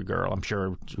awkward girl. I'm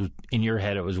sure in your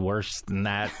head it was worse than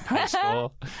that, high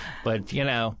school. But,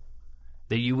 that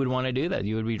you would want to do that.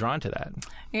 You would be drawn to that.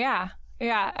 Yeah.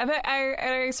 Yeah,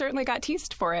 I certainly got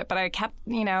teased for it, but I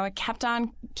kept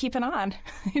on keeping on.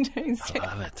 I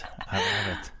love it.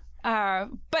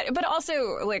 But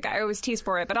also, like, I was teased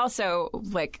for it, but also,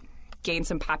 like, gained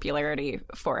some popularity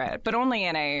for it, but only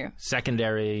in a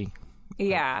secondary.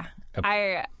 Yeah,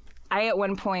 I at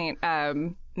one point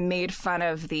made fun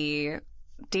of the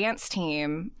dance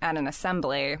team at an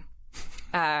assembly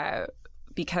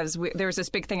because there was this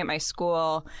big thing at my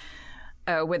school.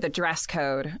 With a dress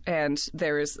code, and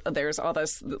there's all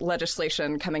this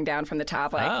legislation coming down from the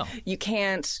top, like you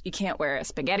can't wear a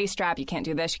spaghetti strap, you can't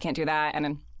do this, you can't do that, and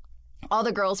then all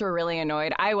the girls were really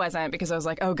annoyed. I wasn't, because I was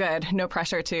like, oh, good, no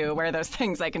pressure to wear those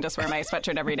things. I can just wear my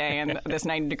sweatshirt every day in this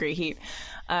 90-degree heat.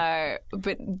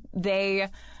 But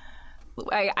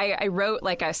I wrote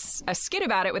like a skit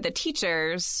about it with the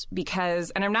teachers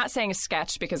because, and I'm not saying a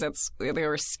sketch because there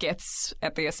were skits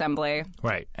at the assembly.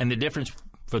 Right, and the difference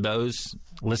for those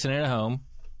listening at home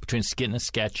between skit and a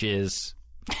sketch is?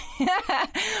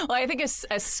 Well, I think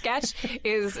a sketch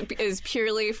is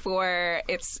purely for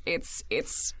its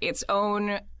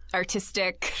own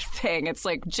artistic thing. It's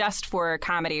like just for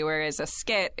comedy, whereas a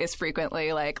skit is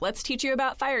frequently like, let's teach you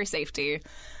about fire safety,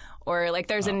 or like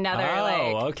there's another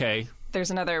okay.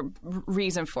 There's another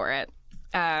reason for it.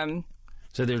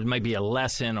 So there might be a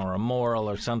lesson or a moral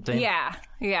or something. Yeah.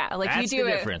 Like that's you do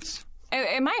the difference.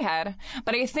 In my head.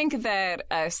 But I think that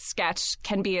a sketch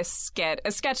can be a skit.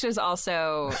 A skit is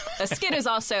also a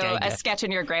sketch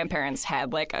in your grandparents'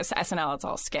 head. Like SNL, it's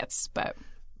all skits. But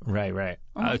Right.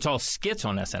 It's all skits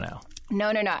on SNL. No.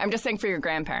 I'm just saying for your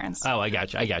grandparents. Oh, I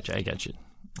got you.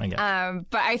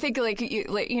 But I think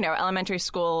elementary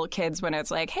school kids, when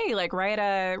it's like, hey, like write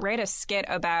a skit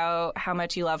about how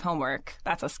much you love homework.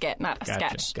 That's a skit, not a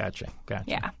sketch. Gotcha.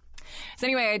 Yeah. So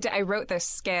anyway, I wrote this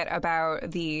skit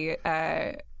about the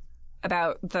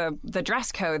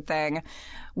dress code thing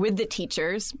with the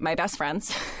teachers, my best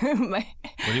friends. What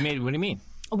do you mean?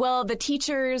 Well, the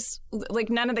teachers, like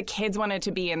none of the kids wanted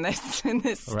to be in this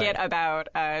skit about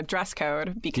dress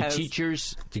code because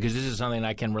teachers, because this is something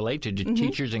I can relate to. Did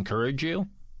teachers encourage you?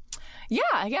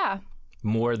 Yeah.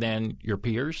 More than your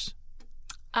peers?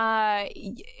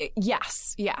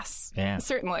 Yes. Yeah,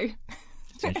 certainly.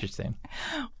 It's interesting.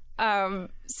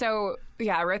 So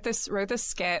yeah, I wrote this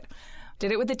skit.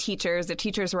 Did it with the teachers. The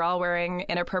teachers were all wearing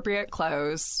inappropriate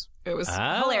clothes. It was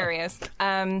hilarious.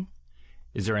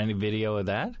 Is there any video of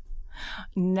that?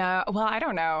 No. Well, I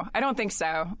don't know. I don't think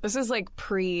so. This is like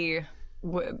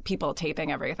people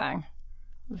taping everything.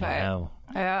 But,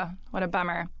 yeah, what a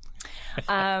bummer.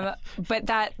 But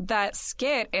that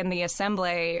skit in the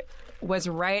assembly was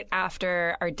right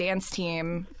after our dance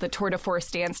team, the Tour de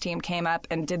Force dance team, came up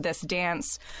and did this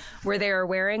dance where they were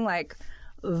wearing like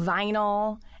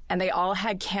vinyl and they all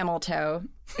had camel toe.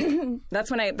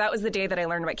 That was the day that I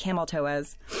learned what camel toe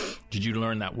was. Did you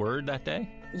learn that word that day?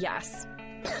 Yes.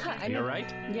 You all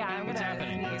right? Yeah. What's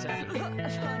happening?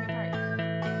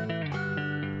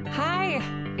 Hi,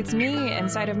 it's me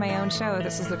inside of my own show.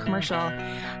 This is the commercial.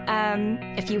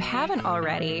 If you haven't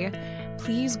already,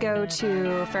 please go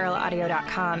to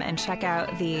feralaudio.com and check out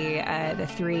the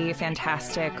 3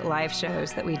 fantastic live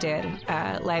shows that we did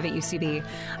live at UCB.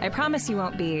 I promise you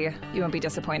won't be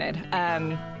disappointed.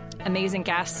 Amazing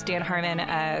guests. Dan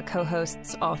Harmon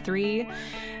co-hosts all 3.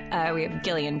 We have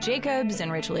Gillian Jacobs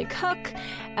and Rachel A. Cook.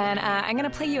 And I'm going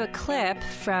to play you a clip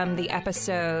from the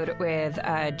episode with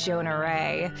Jonah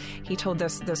Ray. He told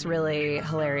this really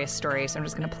hilarious story, so I'm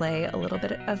just going to play a little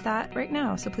bit of that right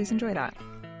now. So please enjoy that.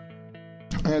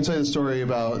 I'm going to tell you the story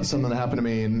about something that happened to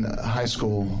me in high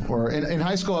school. Or in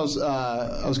high school,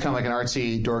 I was kind of like an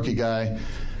artsy, dorky guy.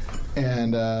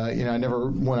 And, I never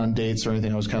went on dates or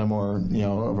anything. I was kind of more,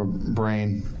 of a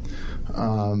brain.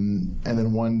 And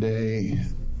then one day,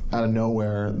 out of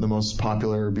nowhere, the most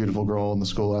popular, beautiful girl in the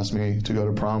school asked me to go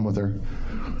to prom with her.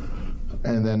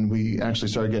 And then we actually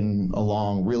started getting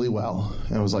along really well.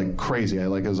 And it was like crazy. I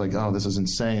was like, oh, this is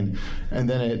insane. And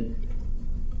then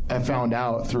I found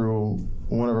out through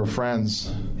one of her friends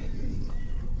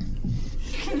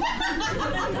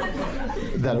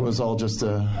that it was all just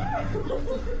it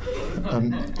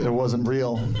wasn't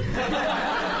real. And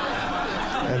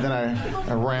then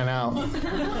I ran out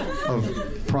of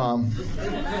prom.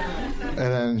 And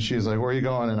then she's like, where are you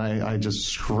going? And I just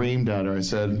screamed at her. I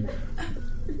said,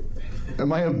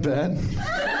 am I a bet?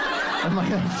 Am I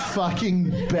a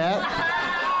fucking bet?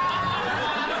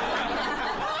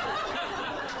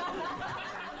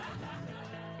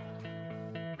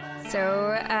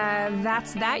 So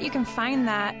that's that. You can find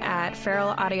that at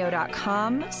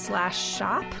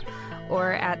feralaudio.com/shop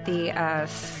or at the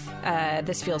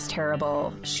This Feels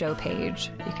Terrible show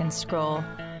page. You can scroll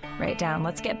right down.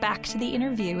 Let's get back to the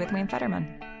interview with Wayne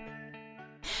Federman.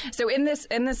 So in this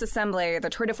assembly, the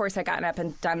Tour de Force had gotten up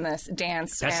and done this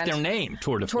dance. That's their name,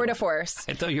 Tour de Force. Tour de Force.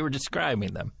 I thought you were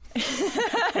describing them.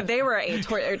 They were a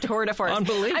tour de force.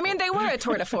 Unbelievable. I mean, they were a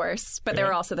tour de force, but they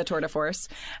were also the Tour de Force.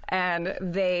 And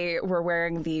they were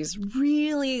wearing these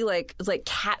really like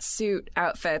catsuit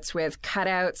outfits with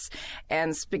cutouts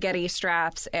and spaghetti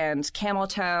straps and camel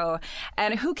toe.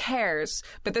 And who cares?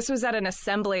 But this was at an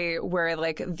assembly where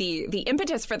like the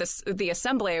impetus for the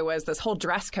assembly was this whole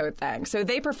dress code thing. So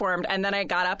they performed, and then I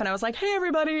got up and I was like, hey,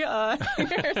 everybody,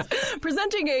 here's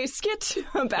presenting a skit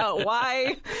about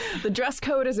why the dress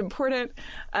code is important.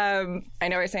 I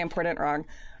know I say important wrong.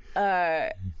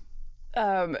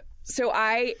 So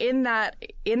in that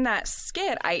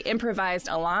skit, I improvised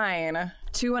a line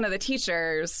to one of the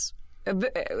teachers,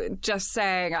 just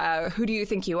saying, "Who do you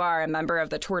think you are, a member of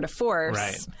the Tour de Force?"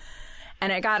 Right.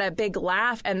 And I got a big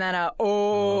laugh, and then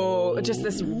just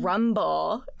this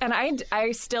rumble. And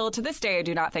I still, to this day, I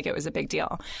do not think it was a big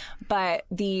deal. But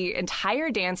the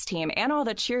entire dance team and all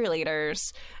the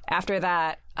cheerleaders after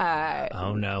that...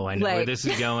 oh, no. I know where this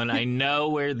is going. I know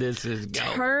where this is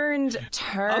going.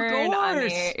 Turned on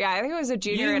me. Yeah, I think I was a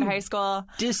junior in high school.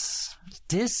 Diss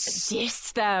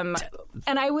them.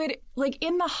 And I would,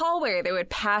 in the hallway, they would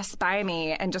pass by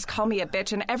me and just call me a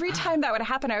bitch. And every time that would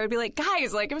happen, I would be like,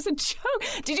 guys, it was a joke.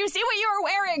 Did you see what you were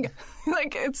wearing?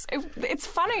 It's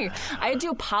funny. I had to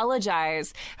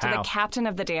apologize to the captain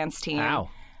of the dance team.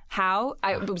 How?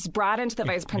 I was brought into the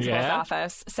vice principal's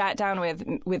office, sat down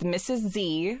with Mrs.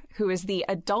 Z, who is the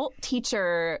adult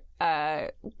teacher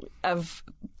of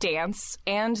dance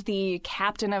and the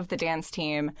captain of the dance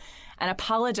team, and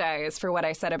apologized for what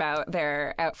I said about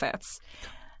their outfits.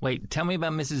 Wait, tell me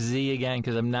about Mrs. Z again,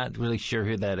 because I'm not really sure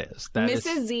who that is.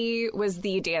 Mrs. Z was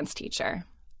the dance teacher.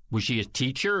 Was she a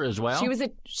teacher as well?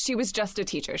 She was just a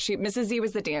teacher. Mrs. Z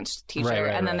was the dance teacher,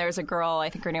 and then there was a girl, I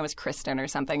think her name was Kristen or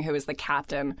something, who was the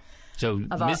captain of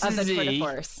the tour de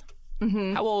force.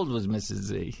 Mm-hmm. How old was Mrs.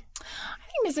 Z?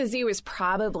 I think Mrs. Z was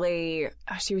probably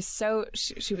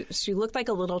she looked like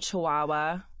a little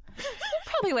chihuahua,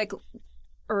 probably like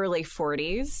early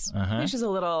 40s. I think she's a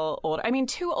little old. I mean,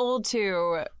 too old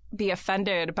to be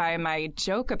offended by my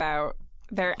joke about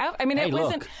their out. I mean, hey, it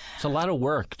wasn't. Look, it's a lot of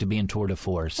work to be in tour de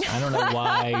force. I don't know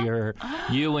why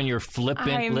you and your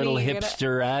flippant little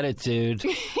hipster attitude.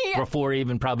 Before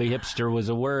even probably hipster was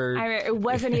a word. I mean, it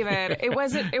wasn't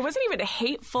even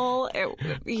hateful.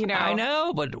 I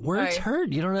know, but words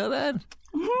hurt. You don't know that.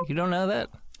 Mm-hmm. You don't know that.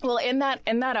 Well, in that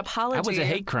apology, that was a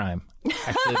hate crime.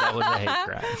 Actually, that was a hate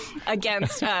crime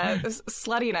against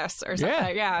sluttiness or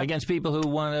something. Yeah, against people who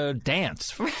want to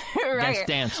dance. Right. Against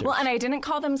dancers. Well, and I didn't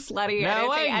call them slutty. No,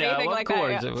 I didn't say anything like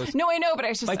that. It was... No, I know, but I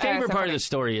was just my favorite part of the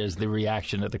story is the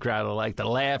reaction of the crowd, like the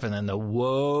laugh, and then the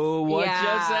whoa, what just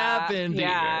happened?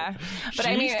 Yeah, but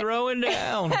she's throwing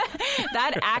down.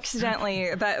 That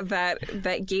accidentally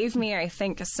that gave me, I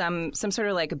think, some sort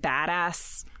of like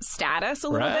badass status a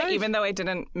little bit, even though I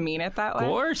didn't mean it that way. Of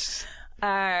course.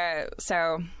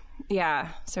 So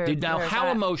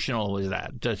how emotional was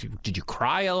that? Did you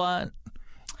cry a lot?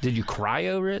 Did you cry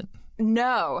over it?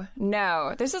 No.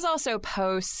 This is also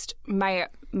post my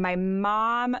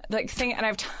mom and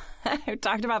I've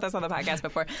talked about this on the podcast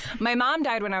before. My mom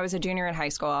died when I was a junior in high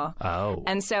school. Oh.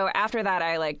 And so after that,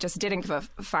 I just didn't give a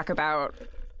fuck about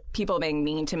people being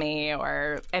mean to me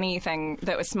or anything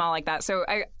that was small like that. So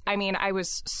I mean, I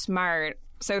was smart.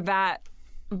 So that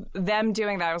them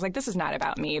doing that, I was like, this is not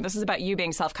about me. This is about you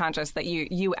being self-conscious that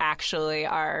you actually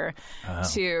are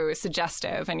too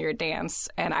suggestive in your dance.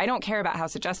 And I don't care about how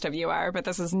suggestive you are, but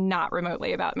this is not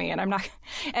remotely about me. And I'm not.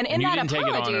 And in that apology, you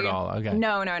didn't take it on at all. Okay.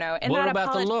 No. What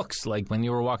about the looks? Like when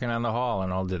you were walking down the hall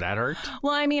and all, did that hurt?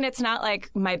 Well, I mean, it's not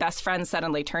like my best friend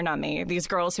suddenly turned on me. These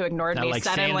girls who ignored me like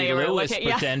suddenly Sandy were Lewis looking.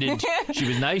 pretended she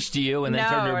was nice to you and then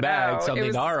turned her back.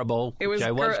 Something horrible. Which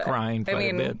I was crying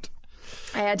quite a bit.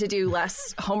 I had to do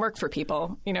less homework for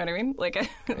people. You know what I mean? Like,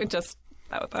 it just,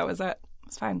 that was it.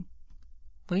 It's fine.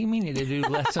 What do you mean you had to do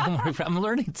less homework? I'm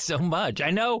learning so much.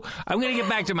 I know. I'm going to get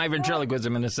back to my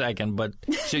ventriloquism in a second. But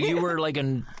so you were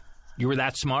you were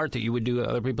that smart that you would do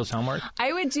other people's homework?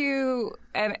 I would do,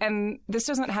 and this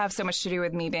doesn't have so much to do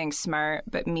with me being smart,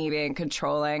 but me being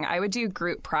controlling. I would do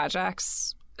group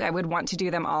projects. I would want to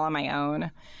do them all on my own.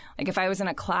 Like if I was in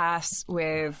a class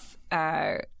with...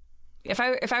 If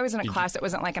I was in a class that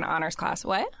wasn't like an honors class,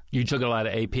 what? You took a lot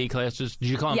of AP classes? Did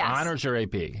you call them honors or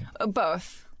AP?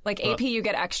 Both. Like AP, you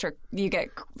get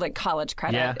like college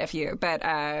credit if you, but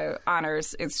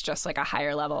honors, it's just like a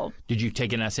higher level. Did you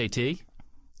take an SAT?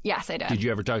 Yes, I did. Did you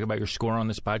ever talk about your score on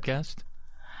this podcast?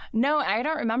 No, I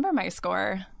don't remember my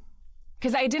score.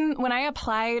 Because when I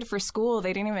applied for school,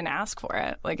 they didn't even ask for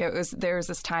it. Like there was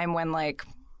this time when like,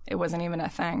 it wasn't even a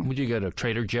thing. Would you go to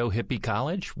Trader Joe hippie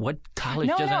college? What college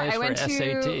doesn't ask for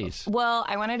SATs? Well,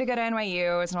 I wanted to go to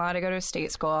NYU. I wasn't allowed to go to a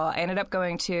state school. I ended up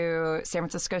going to San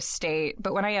Francisco State.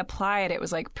 But when I applied, it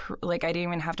was like I didn't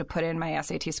even have to put in my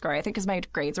SAT score. I think because my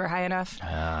grades were high enough.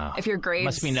 Oh, if your grades...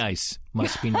 Must be nice. What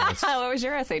was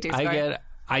your SAT score?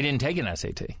 I didn't take an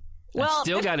SAT. I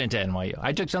still got into NYU.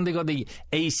 I took something called the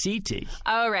ACT.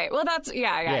 Oh, right. Well, that's...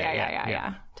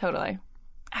 Yeah. Totally.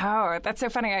 Oh, that's so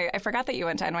funny. I forgot that you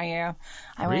went to NYU.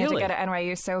 I wanted to go to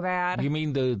NYU so bad. You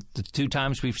mean the 2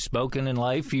 times we've spoken in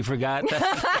life? You forgot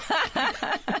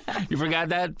that? You forgot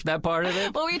that part of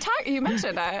it? Well, you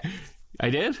mentioned that. I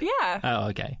did? Yeah. Oh,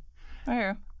 okay.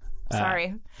 Oh,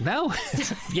 sorry. No.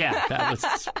 Yeah, that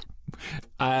was...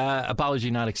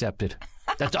 apology not accepted.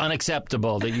 That's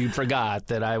unacceptable that you forgot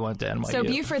that I went to NYU. So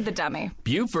Buford the dummy.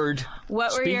 Buford.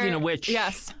 Speaking of which...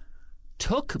 Yes.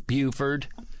 Took Buford...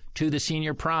 to the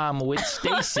senior prom with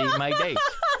Stacy, my date,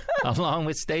 along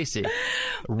with Stacy.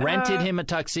 Rented him a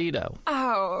tuxedo.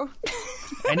 Oh.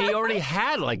 And he already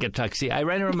had like a tuxedo. I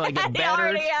rented him like a better.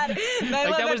 He already had.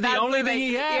 That was the only thing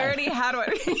he had. He already had one.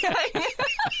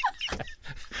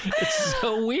 It's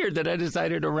so weird that I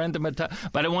decided to rent him a tux.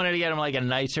 But I wanted to get him like a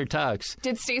nicer tux.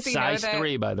 Did Stacy know that? Size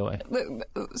 3, by the way.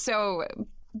 So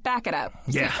back it up.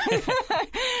 Yeah.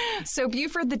 So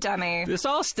Buford the dummy. This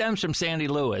all stems from Sandy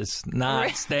Lewis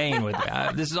not staying with me.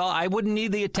 This is all. I wouldn't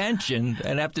need the attention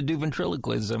and have to do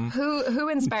ventriloquism. Who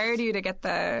inspired you to get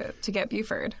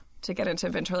Buford, to get into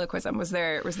ventriloquism? Was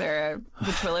there a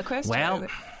ventriloquist? Well,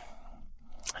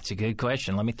 that's a good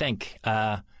question. Let me think.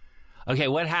 Okay,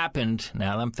 what happened?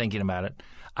 Now that I'm thinking about it,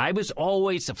 I was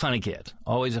always a funny kid.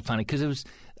 Always a funny, because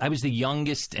I was the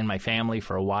youngest in my family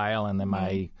for a while, and then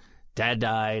my dad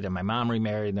died, and my mom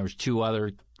remarried, and there was two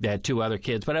other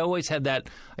kids. But I always had that.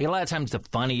 Like, a lot of times, the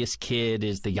funniest kid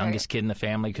is the youngest kid in the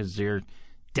family because they're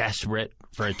desperate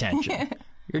for attention.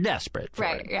 You're desperate for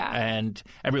it. Yeah. And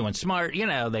everyone's smart. You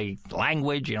know, they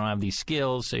language. You don't have these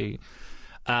skills.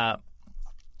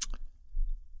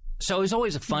 So I was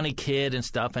always a funny kid and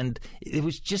stuff, and it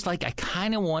was just like I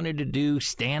kind of wanted to do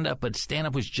stand-up, but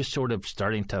stand-up was just sort of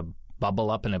starting to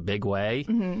bubble up in a big way.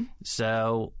 Mm-hmm.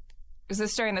 So... Was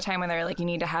this during the time when they were like, you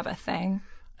need to have a thing?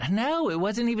 No, it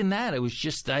wasn't even that. It was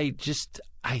just I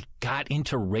got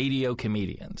into radio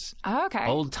comedians. Oh, okay.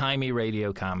 Old-timey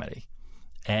radio comedy.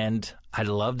 And I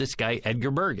love this guy, Edgar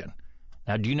Bergen.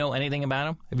 Now, do you know anything about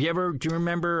him? Do you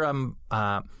remember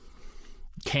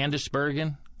Candace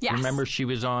Bergen? Yes. Remember she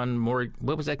was on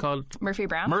what was that called? Murphy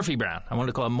Brown? Murphy Brown. I wanted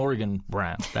to call it Morgan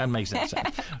Brown. That makes no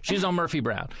sense. She was on Murphy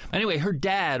Brown. Anyway, her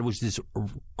dad was this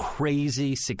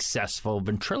crazy, successful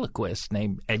ventriloquist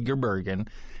named Edgar Bergen,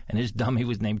 and his dummy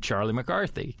was named Charlie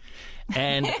McCarthy.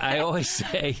 And I always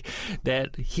say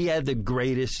that he had the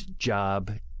greatest job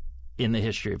in the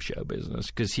history of show business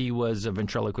because he was a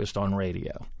ventriloquist on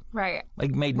radio. Right.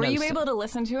 Like, made were no you sense. able to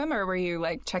listen to him, or were you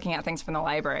like checking out things from the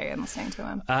library and listening to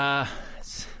him? I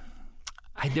was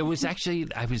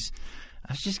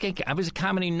a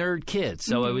comedy nerd kid,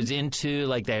 so I was into,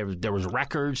 like, there was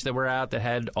records that were out that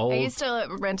had old... I used to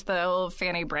rent the old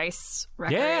Fanny Bryce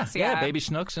records. Yeah, Baby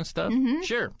Snooks and stuff. Mm-hmm.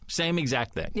 Sure, same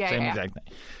exact thing. Exact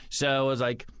thing. So I was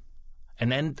like, and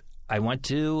then I went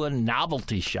to a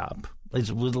novelty shop. It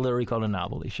was literally called a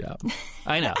novelty shop.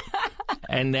 I know.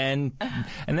 And then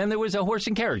there was a horse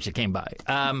and carriage that came by.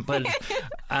 But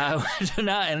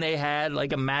and they had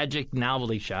like a magic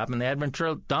novelty shop, and they had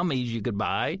dummies you could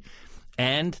buy,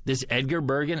 and this Edgar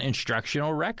Bergen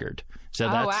instructional record. So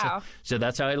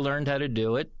that's how I learned how to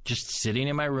do it. Just sitting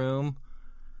in my room,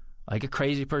 like a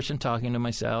crazy person talking to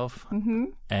myself. Mm-hmm.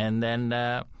 And then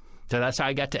so that's how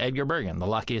I got to Edgar Bergen, the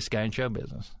luckiest guy in show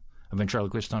business, a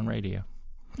ventriloquist on radio.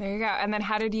 There you go. And then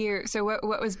so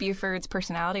what was Buford's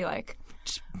personality like?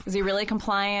 Was he really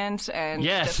compliant? And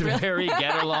yes, very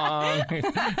get along,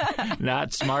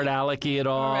 not smart alecky at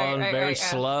all, very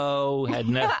slow, had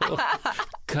no...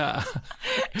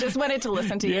 Just wanted to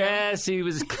listen to you. Yes, he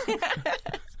was...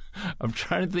 I'm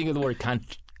trying to think of the word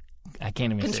I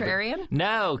can't even say it. Contrarian?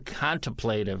 No,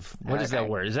 contemplative. What is that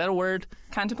word? Is that a word?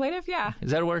 Contemplative, yeah.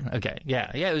 Is that a word? Okay,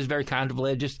 yeah, it was very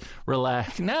contemplative, just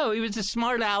relaxed. No, he was a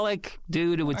smart aleck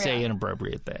dude who would say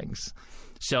inappropriate things.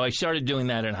 So I started doing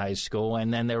that in high school,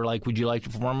 and then they were like, would you like to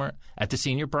perform at the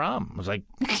senior prom? I was like,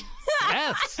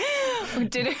 yes.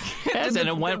 Did it? Yes, and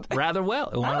it went rather well.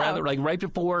 It went rather, like, right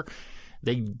before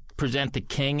they present the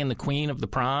king and the queen of the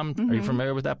prom. Mm-hmm. Are you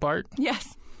familiar with that part?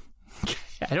 Yes.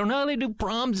 I don't know how they do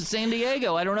proms in San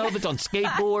Diego. I don't know if it's on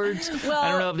skateboards.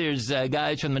 I don't know if there's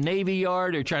guys from the Navy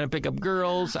Yard who are trying to pick up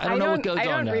girls. I don't know what goes on. I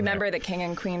don't remember there. the king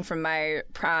and queen from my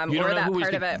prom or that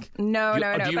part of it. No.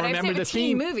 Do you but remember I've the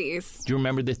seen theme? Movies. Do you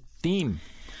remember the theme?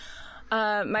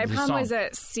 My prom was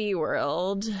at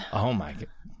SeaWorld. Oh, my God.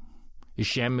 Is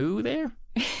Shamu there?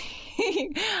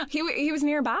 He was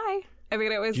nearby. I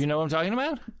mean, it was... Do you know what I'm talking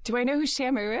about? Do I know who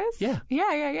Shamu is? Yeah.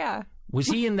 Yeah. Was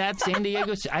he in that San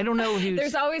Diego? I don't know.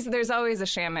 There's always a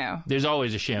Shamu. There's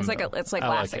always a Shamu. It's like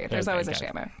Lassie. Okay. There's always a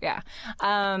Shamu. Yeah.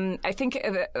 I think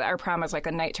our prom was like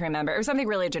a night to remember. It was something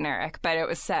really generic, but it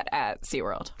was set at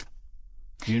SeaWorld.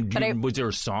 Was there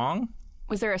a song?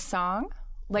 Was there a song?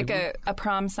 Like a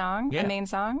prom song? Yeah. A main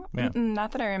song? Yeah.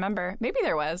 Not that I remember. Maybe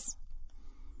there was.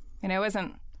 It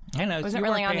wasn't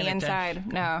really on the inside.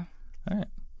 No. All right.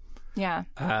 Yeah.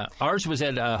 Ours was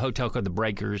at a hotel called the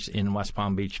Breakers in West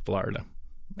Palm Beach, Florida.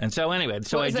 And so anyway,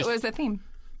 what was the theme?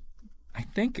 I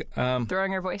think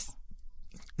throwing your voice.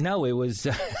 No, it was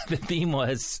the theme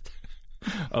was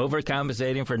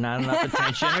overcompensating for not enough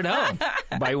attention at home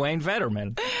by Wayne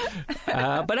Fetterman.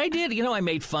 But I did, I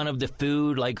made fun of the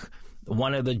food. Like,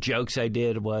 one of the jokes I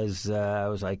did was I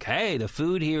was like, "Hey, the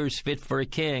food here is fit for a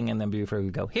king," and then Buford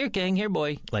would go, "Here, king, here,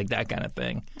 boy," like that kind of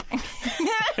thing.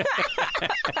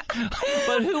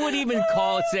 But who would even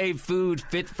say food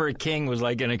fit for a king was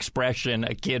like an expression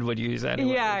a kid would use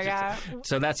anyway. Yeah.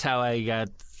 So that's how I got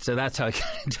into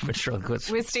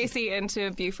ventriloquism. Was Stacy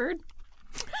into Buford?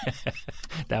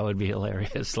 That would be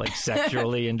hilarious, like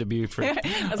sexually into Buford.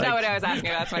 That's not what I was asking.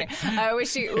 That's funny.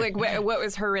 Was she like? What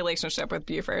was her relationship with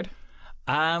Buford?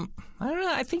 I don't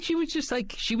know. I think she was just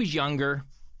like, she was younger.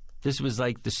 This was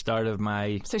like the start of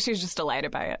my... So she was just delighted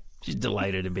by it. She's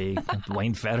delighted to be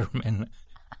Wayne Fetterman,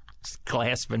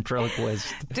 class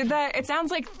ventriloquist. It sounds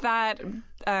like that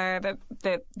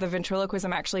the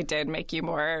ventriloquism actually did make you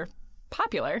more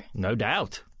popular. No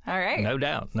doubt. All right. No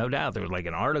doubt. There was like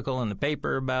an article in the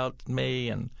paper about me,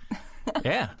 and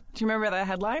yeah. Do you remember the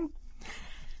headline?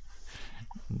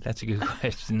 That's a good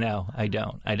question. No, I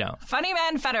don't. Funny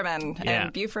man Fetterman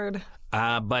and Buford.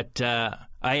 But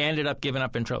I ended up giving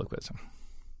up ventriloquism.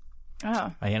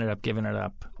 Oh. I ended up giving it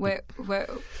up. What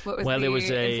was well, the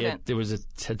incident? There was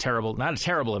a terrible, not a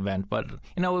terrible event, but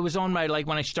it was on my, like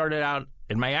when I started out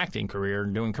in my acting career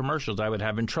and doing commercials, I would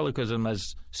have ventriloquism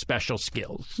as special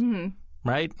skills. Mm-hmm.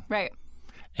 Right? Right.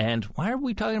 And why are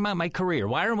we talking about my career?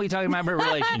 Why aren't we talking about my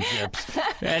relationships?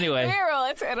 Anyway.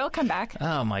 It'll come back.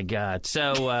 Oh, my God.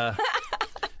 So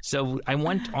so I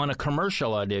went on a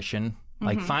commercial audition,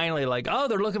 like finally, like, oh,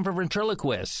 they're looking for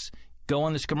ventriloquists. Go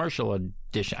on this commercial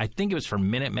audition. I think it was for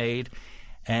Minute Maid.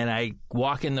 And I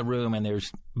walk in the room, and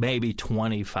there's maybe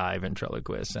 25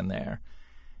 ventriloquists in there.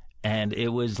 And it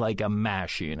was like a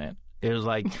MASH unit. It was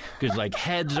like, because like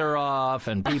heads are off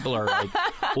and people are like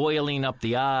oiling up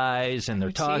the eyes and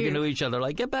they're talking to each other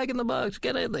like, get back in the box,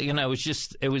 get it. And I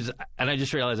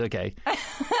just realized, okay,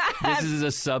 this is a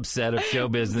subset of show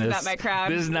business. This is not my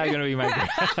crowd. This is not going to be my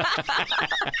crowd.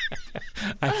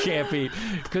 I can't be,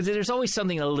 because there's always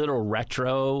something a little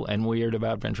retro and weird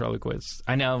about ventriloquists.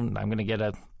 I know I'm going to get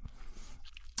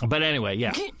but anyway,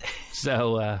 yeah.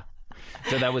 So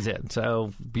that was it.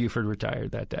 So Buford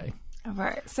retired that day.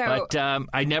 Right. But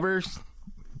I never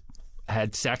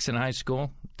had sex in high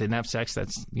school. Didn't have sex.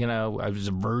 That's, I was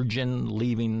a virgin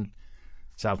leaving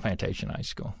South Plantation High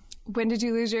School. When did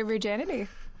you lose your virginity?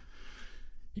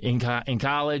 In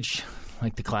college,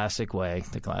 like the classic way.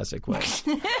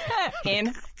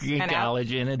 In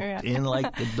college, in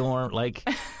like the dorm, like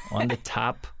on the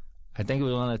top. I think it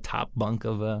was on the top bunk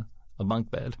of a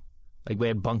bunk bed. Like we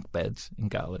had bunk beds in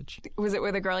college. Was it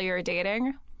with a girl you were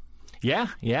dating? Yeah.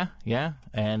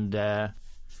 And I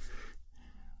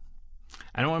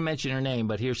don't want to mention her name,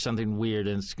 but here's something weird,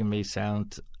 and it's going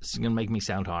to make me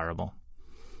sound horrible.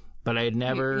 But I had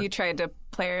never... You tried to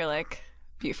play her like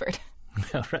Buford.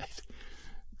 All right.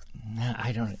 No,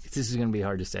 I don't... This is going to be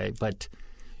hard to say, but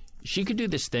she could do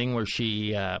this thing where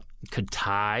she could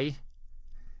tie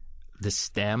the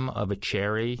stem of a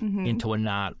cherry into a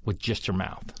knot with just her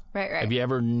mouth. Right. Have you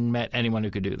ever met anyone who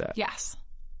could do that? Yes.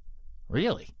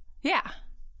 Really? Yeah.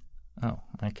 Oh,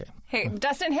 okay. Hey,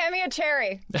 Dustin, hand me a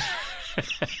cherry.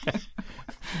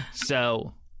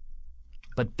 So,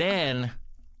 but then,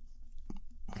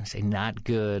 I'm going to say not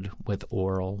good with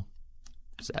oral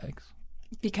sex.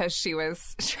 Because she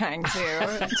was trying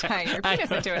your penis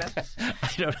into it.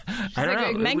 I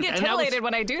don't know. Men get titillated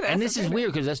when I do this. And this is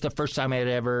weird because that's the first time I had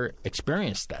ever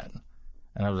experienced that.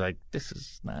 And I was like, this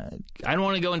is not... I don't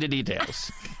want to go into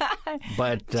details.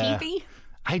 But... Teethy?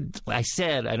 I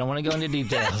said I don't want to go into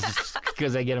details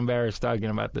because I get embarrassed talking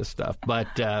about this stuff. But,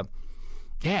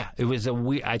 yeah, it was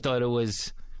I thought it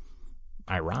was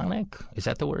ironic. Is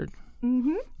that the word?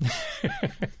 Mm-hmm.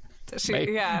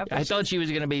 I thought she was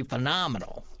going to be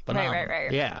phenomenal.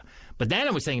 Right. Yeah. But then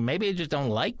I was thinking, maybe I just don't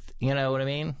like, you know what I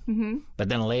mean? Mm-hmm. But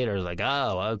then later I was like,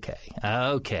 oh,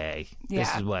 okay. Yeah.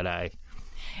 This is what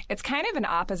It's kind of an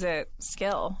opposite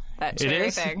skill, that cherry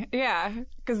thing. Yeah.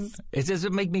 Does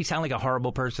it make me sound like a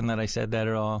horrible person that I said that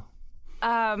at all?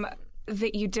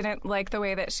 That you didn't like the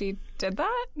way that she did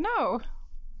that? No.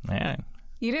 Yeah.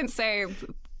 You didn't say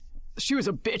she was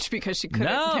a bitch because she couldn't.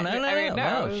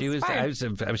 No. She was. I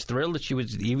was thrilled that she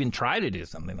would even try to do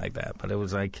something like that. But it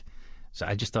was like, so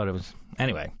I just thought it was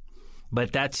anyway.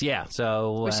 But that's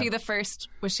So was she the first?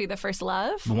 Was she the first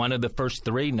love? One of the first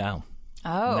three. No. Oh,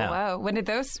 no. Wow! When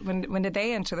did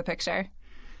they enter the picture?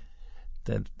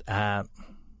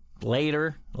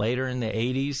 Later in the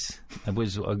 80s. It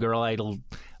was a girl I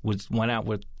went out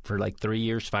with for like 3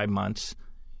 years, 5 months.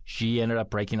 She ended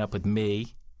up breaking up with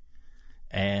me,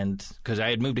 and because I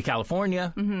had moved to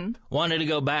California, wanted to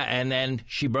go back, and then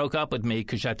she broke up with me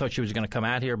because I thought she was going to come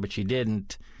out here, but she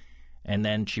didn't. And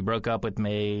then she broke up with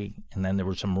me, and then there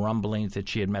were some rumblings that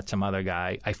she had met some other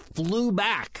guy. I flew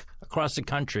back across the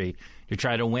country to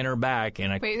try to win her back.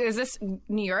 And wait, is this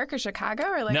New York or Chicago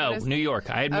or like? No, New York.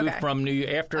 I had moved from New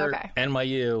York after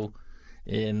NYU.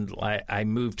 I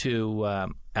moved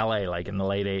to L.A. like in the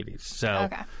late '80s. So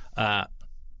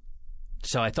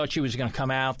So I thought she was going to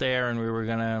come out there and we were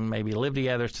going to maybe live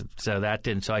together. So that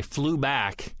didn't. So I flew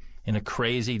back in a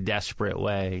crazy, desperate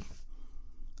way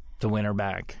to win her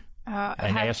back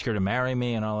and ask her to marry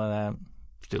me and all of that.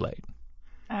 It's too late.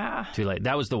 Too late.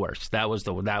 That was the worst. That was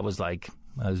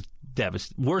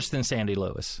devastating. Worse than Sandy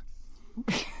Lewis.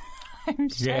 I'm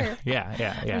sure.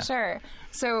 Yeah. I'm sure.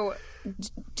 So,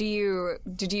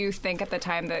 did you think at the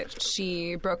time that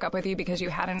she broke up with you because you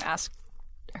hadn't asked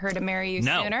her to marry you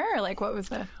sooner? Or like, what was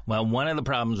the... Well, one of the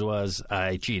problems was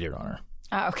I cheated on her.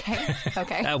 Oh, okay.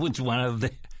 That was one of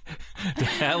the...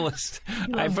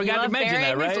 I forgot to mention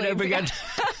that, right? I forgot.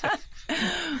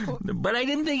 But I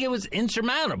didn't think it was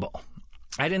insurmountable.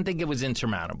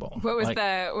 What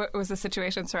was the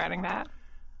situation surrounding that?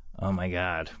 Oh my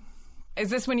God! Is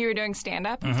this when you were doing stand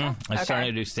up? Mm-hmm. I started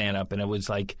to do stand up, and it was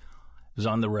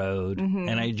on the road,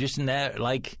 and I just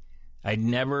I'd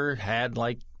never had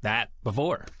like that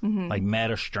before. Like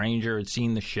met a stranger, had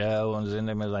seen the show, and was in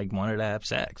them, like wanted to have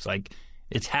sex. Like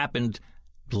it's happened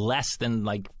less than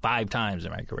like 5 times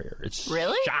in my career. It's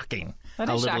really shocking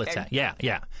how little it's happened.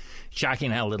 Yeah, shocking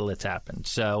how little it's happened.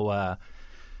 So I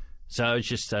was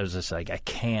just like, I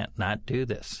can't not do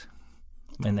this.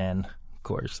 And then, of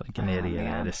course, like an idiot, I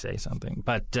had to say something.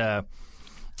 But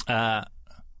yeah.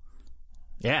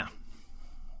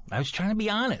 I was trying to be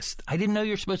honest. I didn't know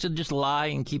you're supposed to just lie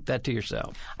and keep that to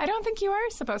yourself. I don't think you are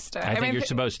supposed to. I think you're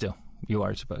supposed to. You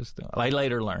are supposed to. I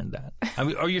later learned that.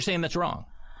 Or you're saying that's wrong?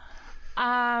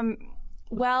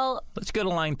 Well... Let's go to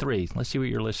line 3. Let's see what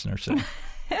your listeners say.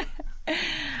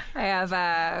 I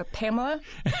have Pamela.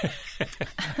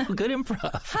 Good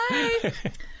improv.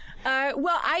 Hi.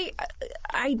 Well, I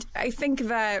think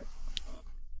that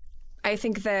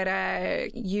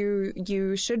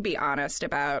you should be honest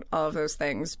about all of those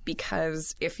things,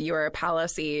 because if your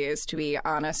policy is to be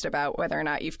honest about whether or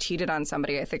not you've cheated on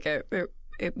somebody, I think it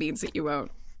means that you won't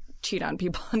cheat on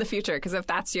people in the future. Because if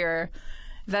that's your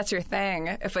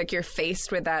thing, if like you're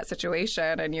faced with that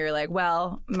situation and you're like,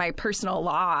 well, my personal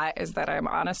law is that I'm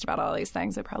honest about all these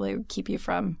things, it probably would keep you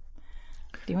from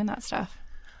doing that stuff.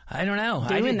 I don't know.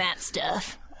 Doing that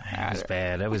stuff. I was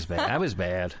bad. I was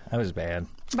bad. But I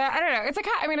don't know.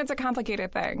 It's a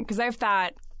complicated thing, because I've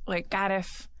thought, like, God,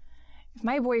 if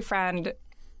my boyfriend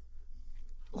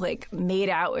like made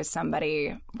out with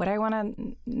somebody, would I want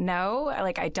to know?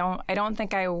 Like, I don't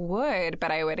think I would,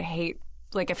 but I would hate.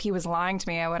 Like, if he was lying to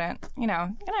me, I wouldn't, you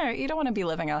don't want to be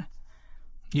living a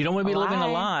You don't want to be living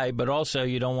a lie, but also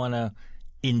you don't want to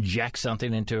inject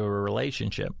something into a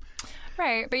relationship.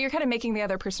 Right, but you're kind of making the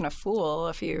other person a fool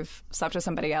if you've slept with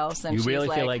somebody else. And you she's really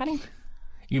feel like, honey.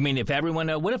 You mean if everyone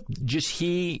knows, what if just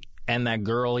he and that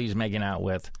girl he's making out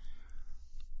with,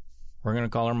 we're going to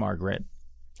call her Margaret.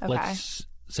 Okay. Let's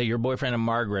say your boyfriend and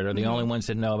Margaret are the only ones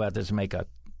that know about this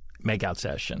makeout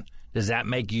session. Does that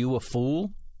make you a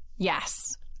fool?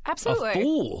 Yes, absolutely. A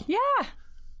fool? Yeah,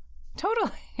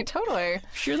 totally.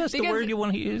 Sure, that's the word you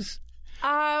want to use?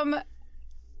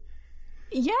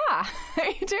 Yeah,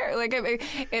 I do. Like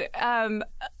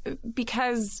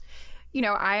because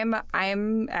I'm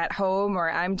at home or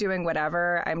I'm doing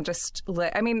whatever. I'm just.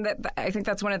 I think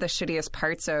that's one of the shittiest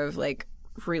parts of like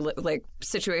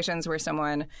situations where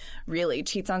someone really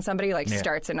cheats on somebody,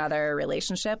 starts another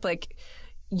relationship, like.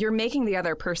 You're making the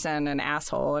other person an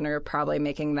asshole, and you're probably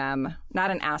making them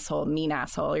not an asshole, mean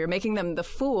asshole. You're making them the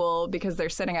fool because they're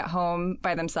sitting at home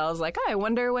by themselves like, oh, I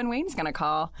wonder when Wayne's going to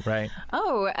call. Right.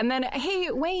 Oh, and then,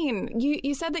 hey, Wayne,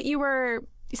 you said that you were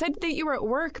at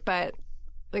work, but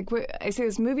like I see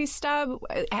this movie stub.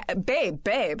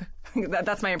 Babe.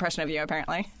 That's my impression of you,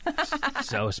 apparently.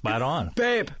 So spot on.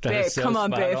 Babe, so come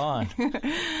on, babe. On.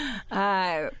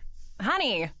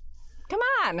 Honey. Come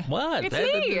on. What? It's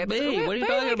me. What are you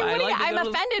talking about? I'm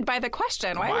offended by the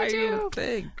question. Why would you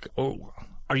think? Oh,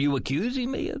 are you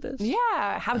accusing me of this?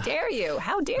 Yeah. How dare you?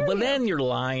 Well, then you're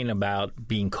lying about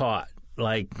being caught.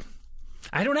 Like,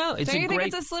 I don't know. Do you think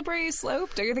it's a slippery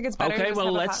slope? Do you think it's better? Okay, to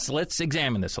well, let's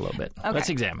examine this a little bit. Okay. Let's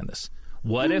examine this.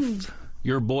 What if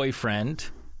your boyfriend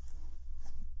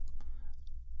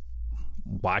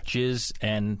watches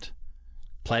and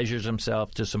pleasures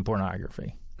himself to some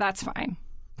pornography? That's fine.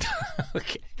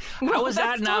 Okay. How is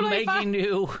that not totally making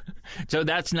you? So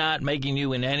that's not making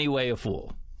you in any way a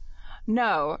fool.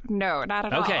 No, not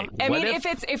at all. Okay. I mean, if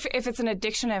it's an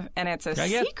addiction and it's a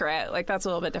secret, like that's a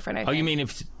little bit different. I think. You mean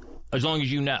as long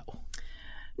as you know?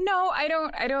 No, I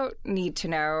don't need to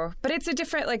know. But it's a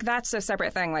different, like that's a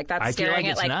separate thing. Like that's staring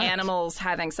at like animals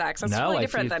having sex. That's totally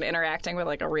different than interacting with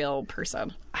like a real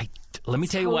person. Let me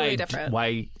tell you why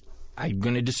I'm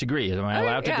going to disagree. Am I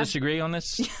allowed to disagree on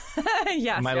this?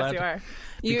 Yes, you are.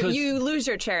 You lose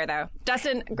your chair, though.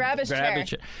 Dustin, grab his chair.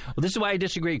 Well, this is why I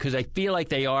disagree, because I feel like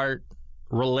they are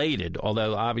related,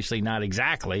 although obviously not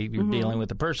exactly. You're dealing with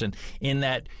the person, in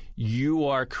that you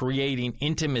are creating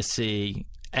intimacy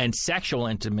and sexual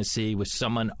intimacy with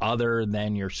someone other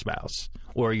than your spouse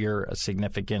or your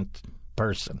significant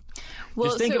person. Well,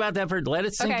 just think about that let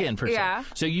it sink in for a second.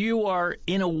 So you are,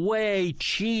 in a way,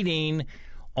 cheating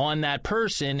on that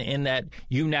person in that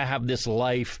you now have this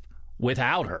life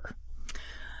without her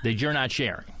that you're not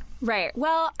sharing. Right.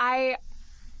 Well, I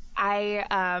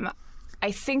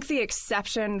think the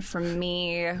exception for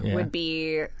me would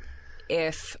be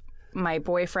if my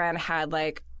boyfriend had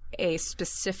like a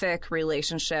specific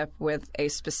relationship with a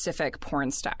specific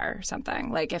porn star or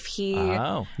something. Like if he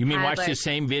you mean watch the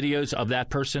same videos of that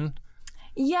person?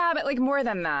 Yeah, but like more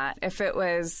than that. If he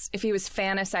was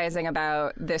fantasizing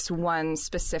about this one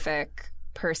specific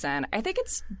person, I think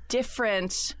it's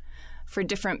different for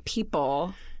different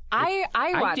people. I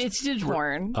watch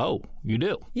porn. Oh, you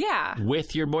do? Yeah.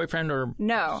 With your boyfriend or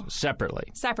no?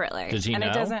 Separately. Does he know?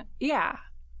 It doesn't. Yeah.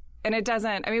 And it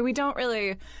doesn't. I mean, we don't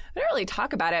really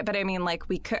talk about it. But I mean, like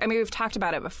we could. I mean, we've talked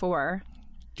about it before.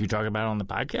 Do you talk about it on the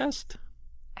podcast?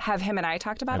 Have him and I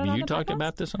talked about it? Have you talked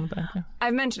about this on the podcast?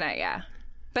 I've mentioned it, yeah.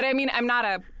 But I mean, I'm not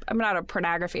a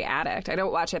pornography addict. I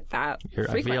don't watch it that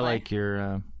frequently. I feel like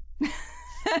you're.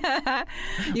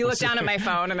 You look down at my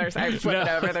phone and I flip it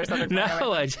over. There's something.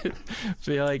 No, I just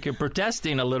feel like you're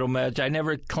protesting a little much. I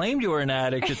never claimed you were an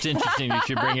addict. It's interesting you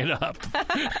should bring it up.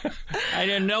 I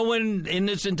didn't. No one in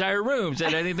this entire room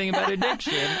said anything about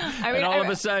addiction, and all of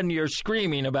a sudden you're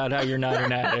screaming about how you're not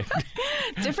an addict.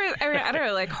 Different. I don't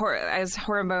know. Like as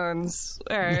hormones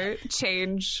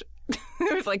change,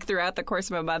 like throughout the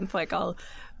course of a month, like I'll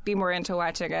be more into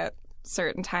watching it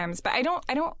certain times, but I don't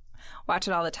watch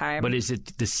it all the time. But is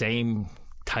it the same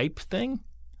type thing?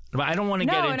 I don't want to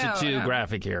get into too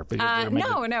graphic here.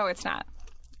 No, it's not.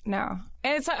 No.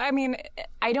 And it's, I mean,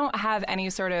 I don't have any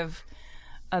sort of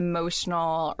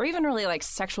emotional or even really like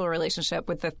sexual relationship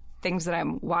with the things that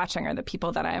I'm watching or the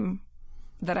people that I'm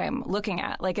looking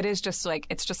at. Like it's just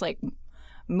like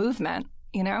movement,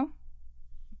 you know?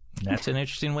 That's an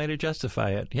interesting way to justify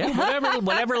it. Yeah,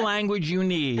 whatever language you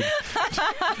need.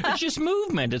 It's just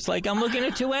movement. It's like I'm looking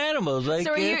at two animals. Like,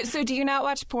 so do you not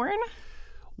watch porn?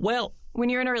 Well, when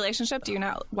you're in a relationship, do you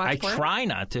not watch porn? I try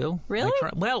not to. Really?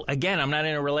 Well, again, I'm not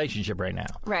in a relationship right now.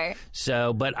 Right.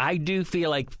 So, but I do feel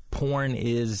like porn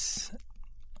is.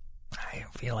 I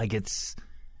feel like it's.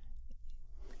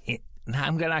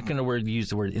 I'm not going to use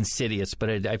the word insidious,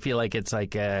 but I feel like it's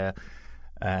like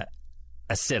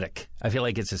acidic. I feel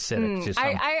like it's acidic.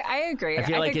 I agree. I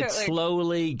feel like it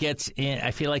slowly gets in.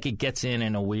 I feel like it gets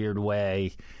in a weird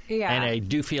way. Yeah. And I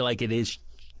do feel like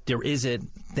there is a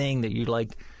thing that you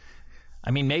like. I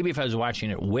mean, maybe if I was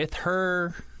watching it with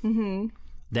her,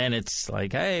 then it's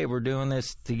like, hey, we're doing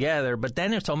this together. But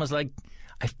then it's almost like,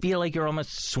 I feel like you're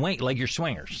almost like you're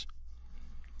swingers.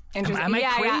 Am I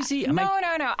crazy? Yeah. No.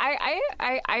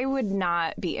 I would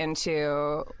not be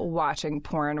into watching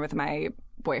porn with my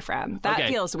boyfriend. That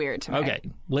feels weird to me. Okay.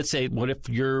 Let's say, what if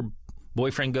your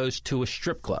boyfriend goes to a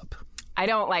strip club? I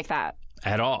don't like that.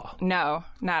 At all? No,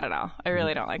 not at all. I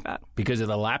really don't like that. Because of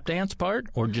the lap dance part,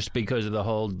 or just because of the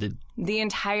whole the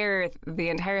entire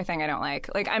thing I don't like.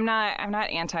 Like I'm not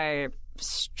anti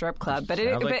strip club, but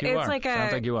it's like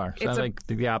sounds like you are. Sounds like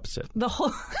the opposite. The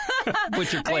whole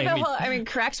what you're claiming. I mean,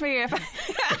 correct me if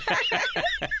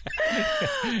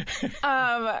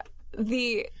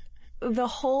the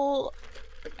whole.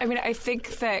 I mean, I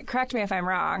think that, correct me if I'm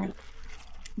wrong,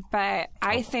 but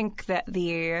I think that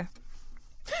the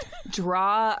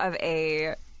draw of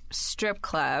a strip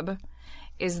club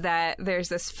is that there's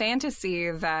this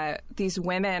fantasy that these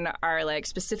women are like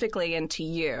specifically into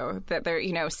you, that they're,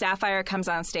 you know, Sapphire comes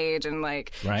on stage and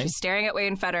like she's staring at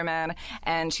Wayne Fetterman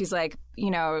and she's like, you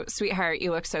know, sweetheart,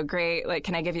 you look so great. Like,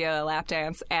 can I give you a lap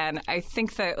dance? And I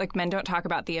think that like men don't talk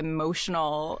about the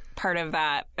emotional part of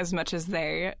that as much as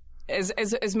they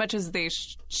as much as they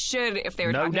should if they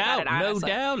were talking about it honestly.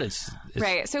 No doubt. It's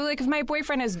right. So like if my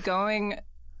boyfriend is going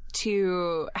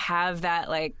to have that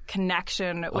like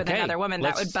connection with another woman,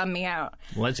 that would bum me out.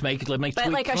 Let me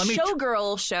but like a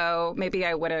showgirl show, maybe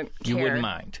I wouldn't care. You wouldn't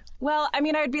mind. Well, I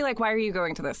mean, I'd be like, why are you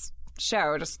going to this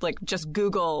show? Just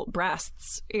Google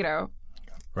breasts, you know.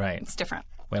 Right. It's different.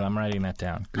 Wait, I'm writing that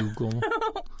down. Google.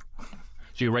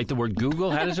 So you write the word Google?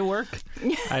 How does it work?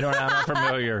 I'm not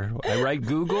familiar. I write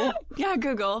Google? Yeah,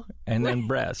 Google. And then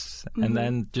breasts. And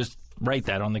then just write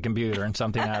that on the computer and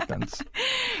something happens.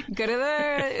 Go to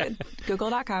the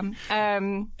google.com.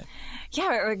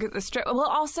 Yeah, like the strip. Well,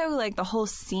 also like the whole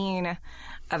scene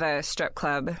of a strip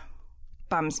club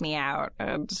bums me out.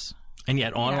 And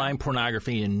yet online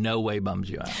pornography in no way bums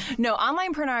you out. No,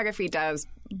 online pornography does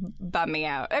bum me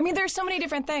out. I mean, there's so many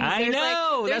different things. I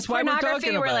know. There's that's why we're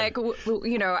talking about it.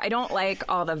 You know, I don't like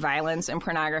all the violence in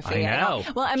pornography. I know.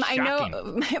 I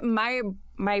know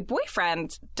my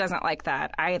boyfriend doesn't like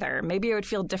that either. Maybe I would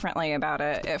feel differently about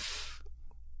it if,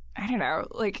 I don't know,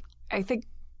 like, I think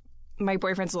my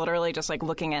boyfriend's literally just like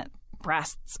looking at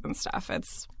breasts and stuff.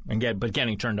 But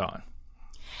getting turned on.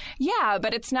 Yeah,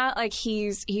 but it's not like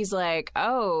he's like,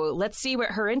 oh, let's see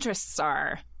what her interests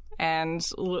are, and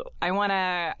I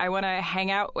wanna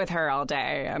hang out with her all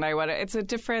day, and it's a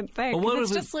different thing. Well,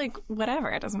 it's just like whatever,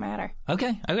 it doesn't matter.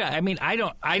 Okay. I mean, I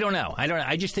don't know.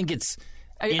 I just think it's.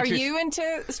 Are you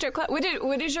into strip club?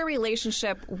 What is your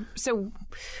relationship? So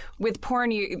with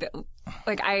porn,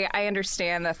 I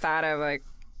understand the thought of like,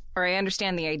 or I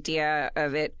understand the idea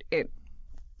of it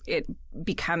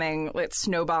becoming,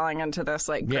 snowballing into this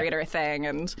like greater thing.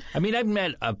 And I mean, I've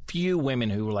met a few women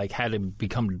who like had to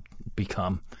become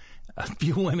a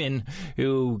few women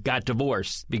who got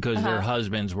divorced because their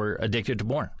husbands were addicted to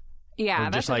porn. Yeah,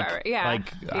 that's just like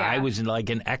I was like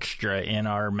an extra in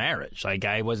our marriage. Like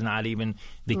I was not even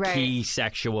the key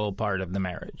sexual part of the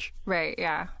marriage. Right.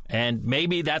 Yeah. And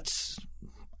maybe that's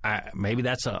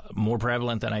more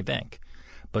prevalent than I think.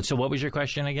 But so, what was your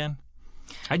question again?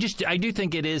 I do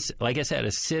think it is, like I said,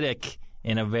 acidic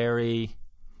in a very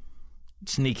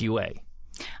sneaky way.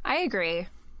 I agree.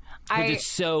 Because it's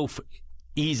so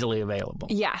easily available.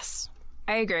 Yes,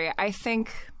 I agree. I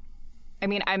think. I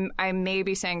mean, I may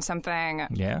be saying something.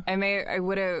 Yeah. I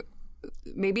would have.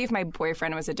 Maybe if my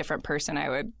boyfriend was a different person, I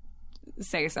would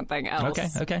say something else.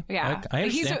 Okay. Yeah. I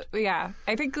understand.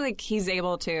 I think like he's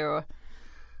able to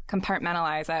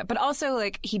compartmentalize it, but also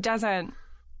like he doesn't.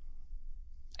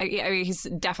 I mean, he's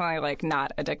definitely like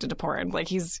not addicted to porn. Like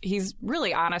he's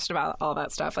really honest about all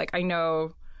that stuff. Like I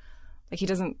know, like he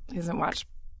doesn't watch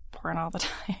porn all the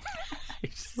time.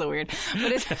 It's so weird.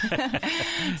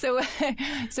 So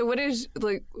what is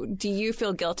like? Do you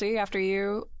feel guilty after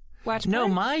you watch porn? No,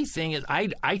 my thing is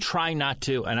I try not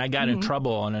to, and I got in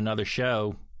trouble on another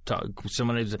show.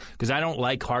 Because I don't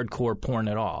like hardcore porn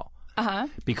at all.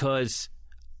 Because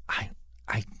I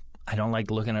don't like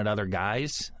looking at other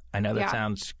guys. I know that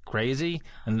sounds crazy,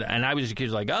 and I was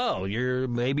accused like, oh,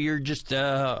 you're just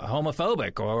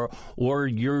homophobic, or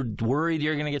you're worried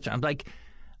you're going to get. I'm like,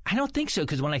 I don't think so,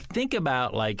 because when I think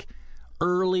about like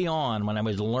early on when I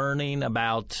was learning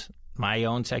about my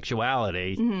own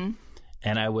sexuality,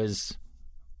 and I was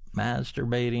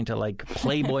masturbating to like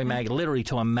Playboy literally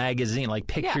to a magazine, like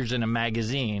pictures in a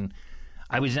magazine.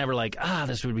 I was never like,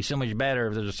 this would be so much better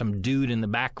if there was some dude in the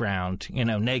background,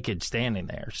 naked standing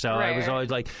there. So I was always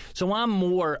like, so I'm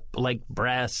more like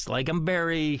breasts. Like I'm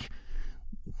very,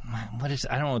 I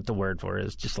don't know what the word for it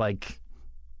is. Just like,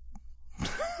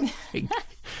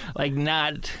 like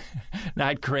not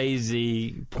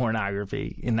crazy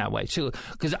pornography in that way. So,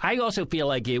 because I also feel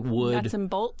like it would. Nuts and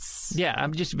bolts. Yeah,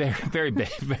 I'm just very, very,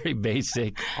 very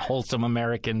basic, wholesome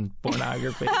American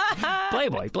pornography.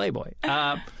 Playboy.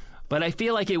 But I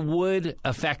feel like it would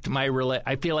affect my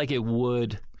I feel like it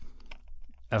would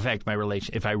affect my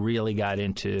relation if I really got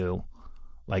into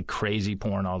like crazy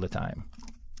porn all the time.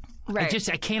 Right.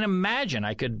 I can't imagine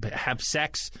I could have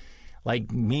sex,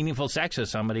 like meaningful sex with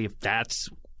somebody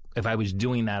if I was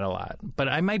doing that a lot. But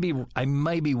I might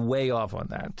be way off on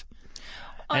that.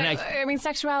 And I mean,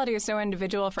 sexuality is so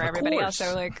individual for everybody else.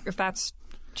 So like, if that's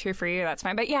true for you, that's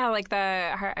fine. But yeah, like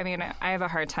I have a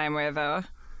hard time with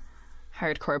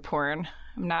hardcore porn.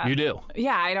 I'm not. You do?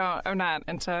 Yeah, I'm not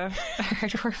into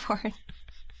hardcore porn.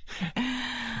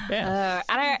 Yeah.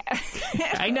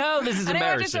 I know this is embarrassing.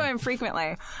 I watch it so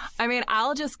infrequently. I mean,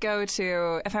 I'll just go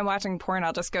to, if I'm watching porn,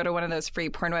 I'll just go to one of those free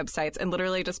porn websites and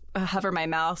literally just hover my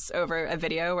mouse over a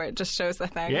video where it just shows the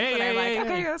thing. I'm like,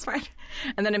 okay, that's fine.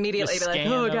 And then immediately be like,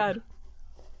 oh, God.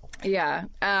 Yeah.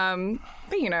 But,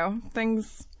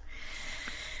 things...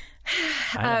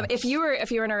 if you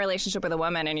were in a relationship with a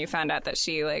woman and you found out that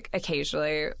she like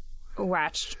occasionally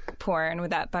watched porn, would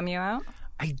that bum you out?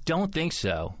 I don't think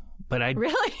so, but I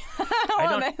really.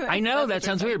 I know that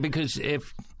sounds weird because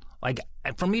if like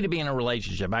for me to be in a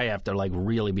relationship, I have to like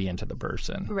really be into the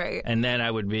person, right? And then I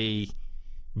would be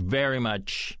very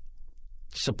much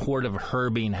supportive of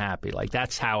her being happy. Like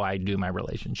that's how I do my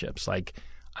relationships. Like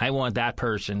I want that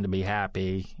person to be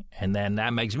happy, and then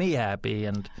that makes me happy.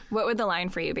 And what would the line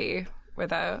for you be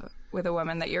with a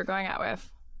woman that you're going out with?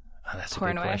 Oh, that's a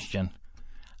good question.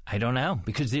 I don't know,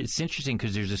 because it's interesting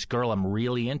because there's this girl I'm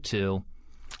really into,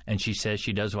 and she says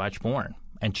she does watch porn,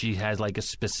 and she has like a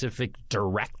specific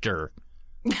director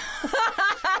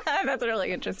That's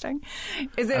really interesting.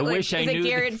 Is it, is it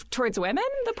geared towards women,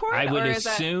 the porn? I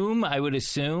would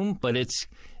assume, but it's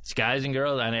guys and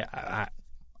girls. And I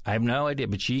have no idea.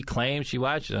 But she claims she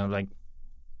watches it. I'm like,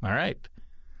 all right.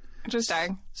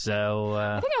 Interesting. So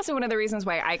I think also one of the reasons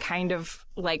why I kind of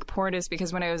like porn is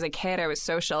because when I was a kid, I was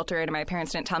so sheltered and my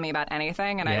parents didn't tell me about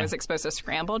anything, and I was exposed to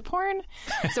scrambled porn.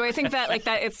 So I think that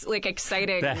it's like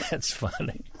exciting. That's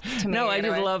funny. To me, I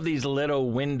just love these little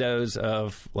windows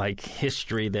of like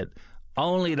history that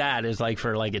only that is like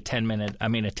for like a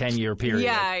 10-year period.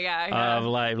 Yeah. Of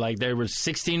like there was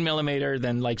 16 millimeter,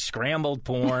 then like scrambled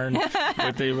porn,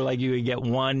 where they were like you would get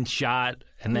one shot.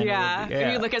 And then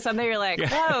you look at something, you're like,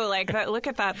 whoa, like that, look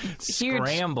at that huge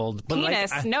scrambled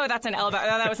penis. No, that's an elbow.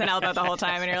 No, that was an elbow the whole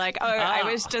time. And you're like, I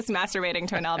was just masturbating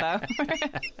to an elbow.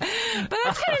 But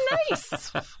that's kind of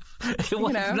nice. It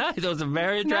was nice. It was a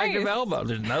very attractive elbow.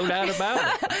 There's no doubt about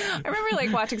it. I remember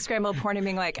like watching scrambled porn and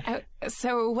being like,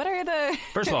 so what are the...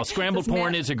 First of all, scrambled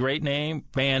porn is a great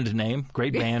band name,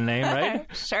 right?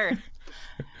 Sure.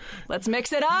 Let's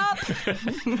mix it up.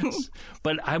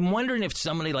 But I'm wondering if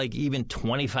somebody like even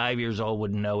 25 years old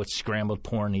would know what scrambled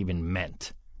porn even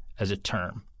meant as a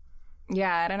term.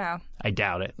 Yeah, I don't know. I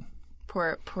doubt it.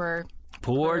 Poor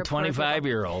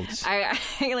 25-year-olds. I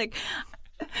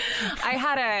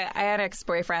had an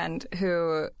ex-boyfriend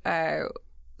who,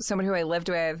 someone who I lived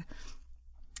with,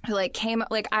 who like came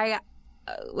like I'm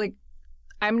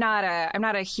not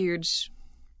a huge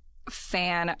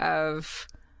fan of.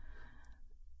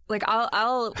 Like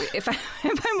I'll if I'm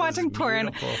watching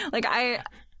porn, like I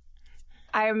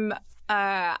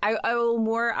will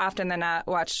more often than not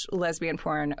watch lesbian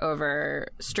porn over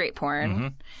straight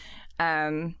porn.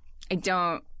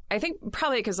 Mm-hmm. I think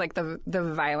probably because like the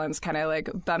violence kind of like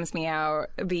bums me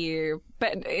out.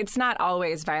 But it's not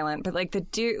always violent. But like the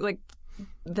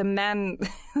men,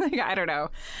 like I don't know,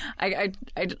 I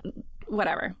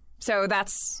whatever. So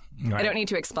that's I don't need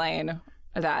to explain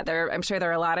that. I'm sure there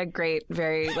are a lot of great,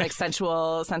 very like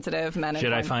sensual, sensitive men.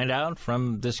 Should I find out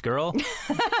from this girl,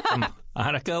 from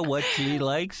Annika, what she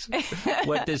likes,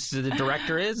 what the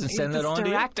director is, and send that on to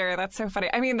you? Director, that's so funny.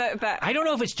 I mean, I don't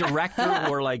know if it's director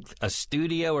or like a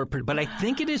studio but I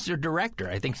think it is a director.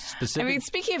 I think specifically. I mean,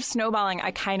 speaking of snowballing,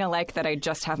 I kind of like that I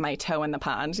just have my toe in the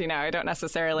pond. You know, I don't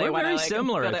necessarily want to. We're very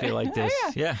similar. I feel like this.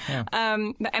 Yeah.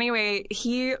 But anyway,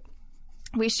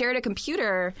 we shared a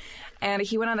computer, and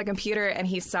he went on the computer and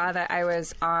he saw that I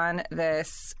was on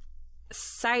this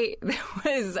site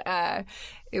that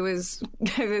was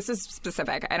this is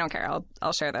specific. I don't care.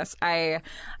 I'll share this. I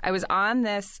was on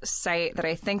this site that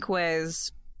I think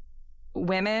was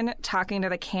women talking to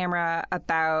the camera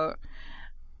about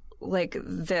like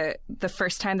the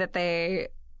first time that they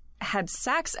had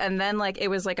sex, and then like it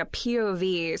was like a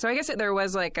POV. So I guess there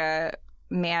was like a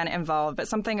man involved, but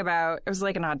something about it was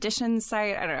like an audition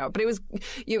site. I don't know, but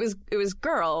it was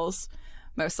girls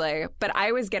mostly. But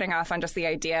I was getting off on just the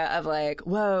idea of like,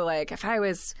 whoa, like if I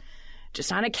was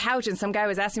just on a couch and some guy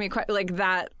was asking me like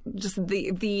that, just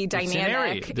the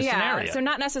dynamic, scenario. So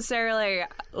not necessarily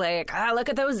like look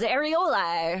at those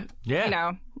areolae. Yeah, you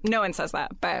know, no one says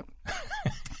that, but.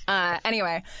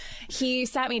 Anyway, he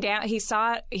sat me down. He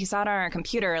saw it on our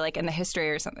computer, like in the history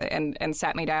or something, and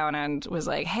sat me down and was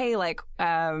like, "Hey, like,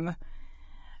 a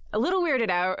little weirded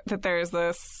out that there's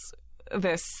this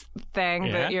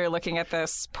thing that you're looking at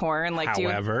this porn. Like,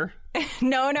 however,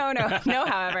 no.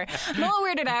 However, I'm a little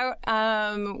weirded out.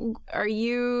 Are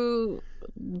you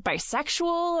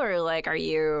bisexual or like are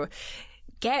you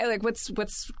gay? Like, what's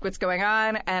going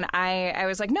on?" And I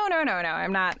was like, no.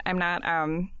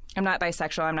 I'm not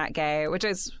bisexual. I'm not gay, which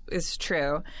is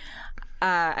true.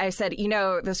 I said,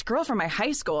 this girl from my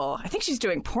high school, I think she's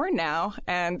doing porn now.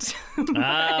 And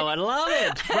I love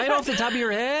it. Right off the top of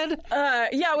your head?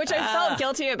 Yeah, which I felt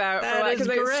guilty about because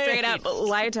I straight up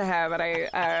lied to him, and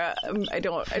I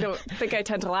don't think I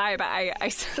tend to lie, but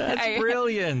That's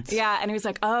brilliant. Yeah, and he was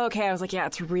like, "Oh, okay." I was like, "Yeah,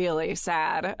 it's really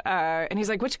sad." And he's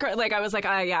like, "Which girl?" Like, I was like,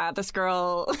 yeah, this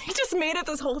girl." He just made it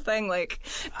this whole thing, like,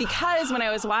 because when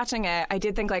I was watching it, I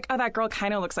did think like, "Oh, that girl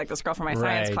kind of looks like this girl from my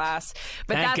science class."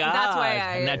 But that's why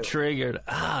and that triggered.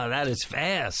 That is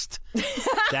fast.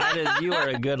 You are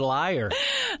a good liar.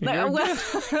 You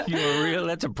were real.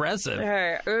 That's impressive.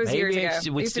 It was years ago. Maybe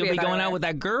I would still be going out with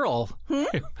that girl.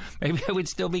 Maybe I would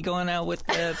still be going out with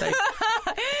that. I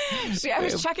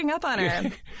was checking up on her.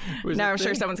 Now I'm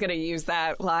sure someone's going to use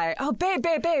that lie. Oh, babe.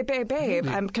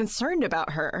 I'm concerned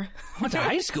about her. I went to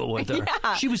high school with her.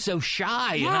 Yeah. She was so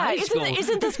shy in high school.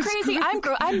 Isn't this crazy?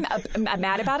 I'm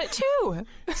mad about it too.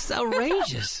 It's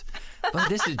outrageous. But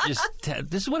this is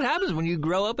what happens when you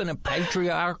grow up in a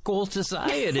patriarchal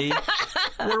society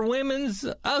where women's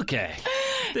okay.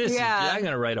 I'm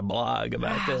going to write a blog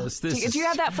about this. Do you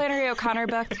have that Flannery O'Connor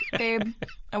book, babe?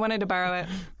 I wanted to borrow it.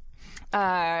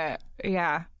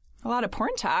 Yeah. A lot of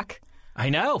porn talk. I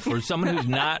know, for someone who's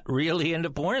not really into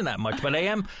porn that much. But I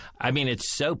am. I mean,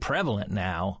 it's so prevalent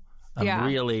now. I'm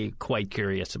really quite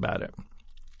curious about it.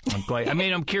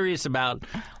 I'm curious about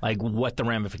like what the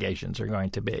ramifications are going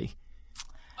to be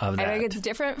of that. I think it's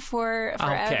different for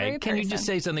every person. Can you just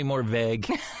say something more vague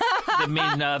that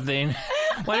means nothing?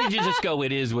 Why don't you just go,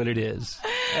 it is what it is?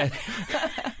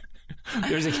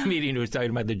 There's a comedian who was talking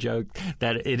about the joke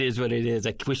that it is what it is.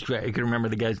 I wish I could remember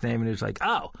the guy's name, and he was like,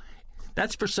 oh,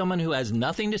 that's for someone who has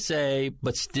nothing to say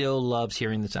but still loves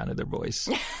hearing the sound of their voice.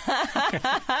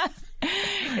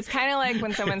 It's kind of like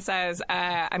when someone says,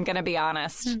 I'm going to be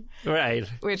honest. Right.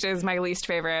 Which is my least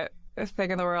favorite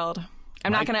thing in the world.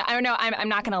 I'm not going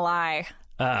to lie.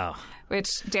 Oh.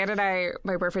 Which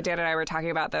my boyfriend Dan and I were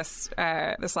talking about this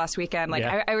last weekend. Like,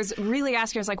 I was really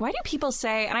asking, I was like, why do people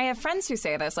say, and I have friends who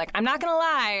say this, like, I'm not going to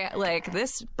lie, like,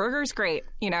 this burger's great.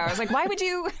 You know, I was like, why would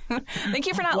you, thank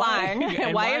you for not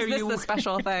lying. Why is this the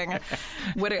special thing?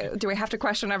 Do I have to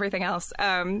question everything else?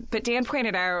 But Dan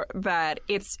pointed out that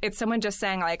it's someone just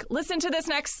saying, like, listen to this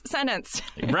next sentence.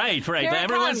 Right. Here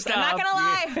Everyone it comes. stop. I'm not going to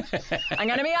lie. I'm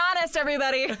going to be honest,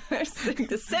 everybody.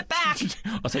 Just sit back.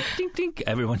 I'll say, dink, dink.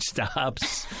 Everyone stop. A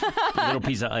little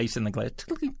piece of ice in the glass.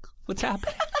 What's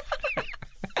happening?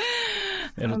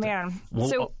 Oh, man. Well,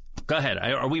 so, go ahead.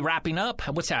 Are we wrapping up?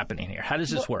 What's happening here? How does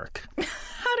this work?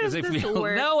 How does this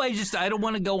work? No, I don't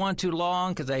want to go on too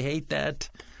long because I hate that.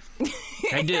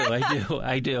 I do.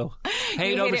 I do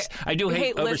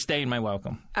hate overstaying my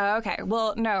welcome. Oh, okay.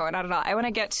 Well, no, not at all. I want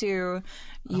to get to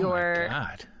your... Oh, my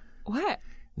God. What?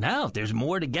 No, there's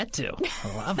more to get to.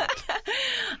 I love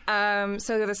it.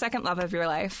 So the second love of your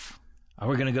life. Are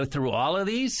we going to go through all of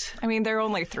these? I mean, there are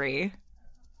only 3.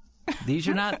 These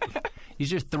are not.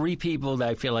 These are 3 people that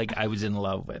I feel like I was in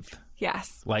love with.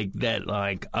 Yes. Like that.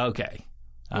 Like okay.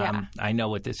 Yeah. I know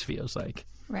what this feels like.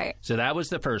 Right. So that was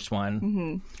the first one.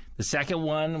 Mm-hmm. The second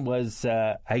one was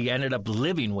I ended up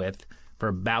living with for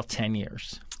about 10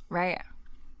 years. Right.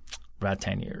 About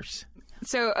 10 years.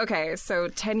 So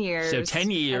 10 years. So 10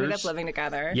 years. Ended up living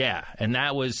together. Yeah, and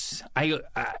that was I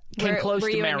came close to marrying. Were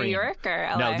you in New York or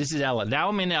LA? No, this is LA. Now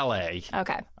I'm in LA.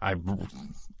 Okay.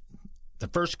 The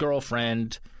first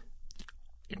girlfriend,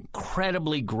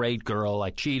 incredibly great girl.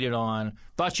 I cheated on.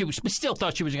 Still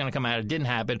thought she was going to come out. It didn't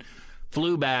happen.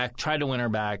 Flew back, tried to win her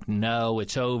back. No,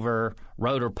 it's over.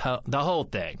 Wrote her the whole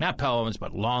thing. Not poems,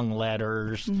 but long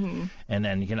letters. Mm-hmm. And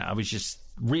then I was just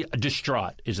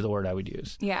distraught is the word I would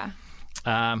use. Yeah.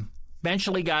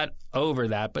 Eventually got over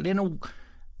that, but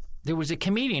there was a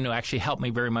comedian who actually helped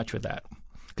me very much with that.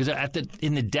 Because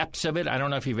in the depths of it, I don't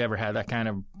know if you've ever had that kind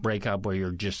of breakup where you're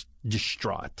just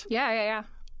distraught. Yeah.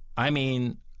 I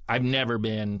mean, I've never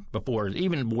been before,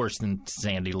 even worse than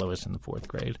Sandy Lewis in the 4th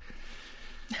grade.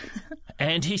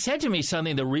 And he said to me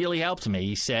something that really helped me.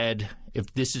 He said,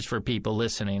 if this is for people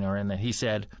listening or in that, he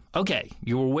said, okay,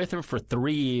 you were with her for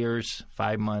 3 years,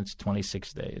 5 months,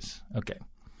 26 days. Okay.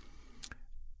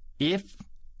 If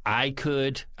I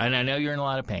could, and I know you're in a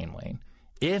lot of pain, Wayne,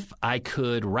 if I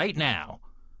could right now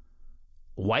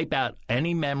wipe out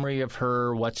any memory of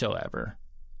her whatsoever,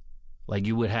 like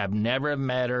you would have never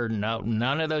met her,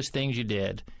 none of those things you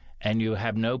did, and you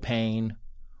have no pain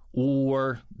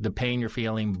or the pain you're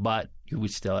feeling, but you would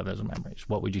still have those memories,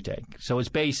 what would you take? So it's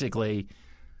basically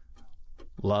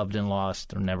loved and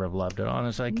lost or never have loved at all. And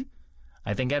it's like,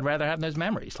 I think I'd rather have those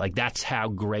memories. Like that's how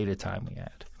great a time we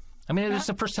had. I mean, it was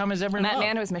the first time I was ever in love. That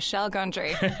man was Michel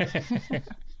Gondry.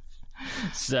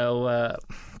 So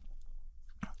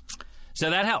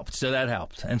that helped.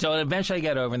 And so eventually I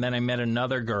got over, and then I met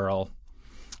another girl,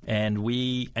 and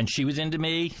she was into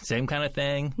me, same kind of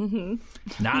thing. Mm-hmm.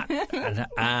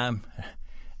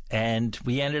 And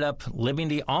we ended up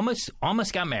living almost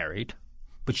got married,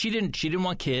 but she didn't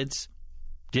want kids,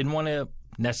 didn't want to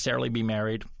necessarily be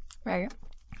married. Right.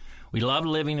 We loved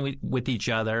living with each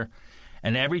other.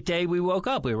 And every day we woke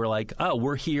up, we were like, oh,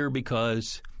 we're here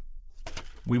because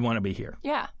we want to be here.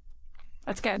 Yeah.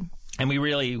 That's good. And we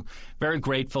really, very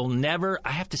grateful. Never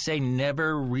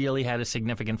really had a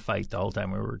significant fight the whole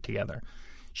time we were together.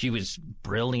 She was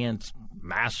brilliant,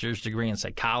 master's degree in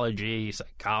psychology,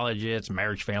 psychologist,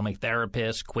 marriage family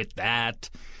therapist, quit that.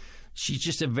 She's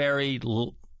just again,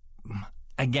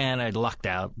 I lucked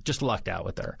out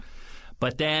with her.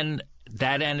 But then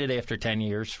that ended after 10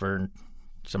 years for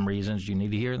some reasons. Do you need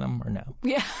to hear them or no?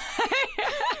 Yeah.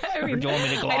 I mean, or do you want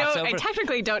me to gloss over? I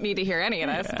technically don't need to hear any of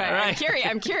this, but right.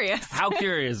 I'm curious. How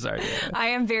curious are you? I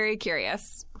am very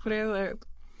curious. What are the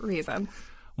reasons?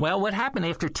 Well, what happened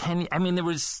after 10 years? I mean, there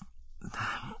was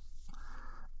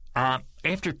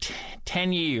after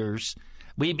 10 years,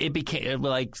 it became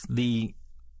like the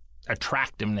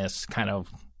attractiveness kind of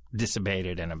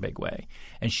dissipated in a big way.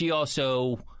 And she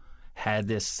also had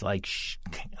this, like,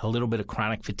 a little bit of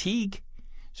chronic fatigue.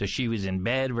 So she was in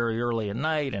bed very early at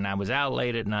night, and I was out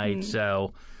late at night.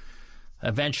 So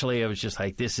eventually I was just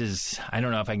like, I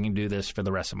don't know if I can do this for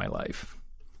the rest of my life.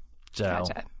 So,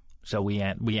 Gotcha. So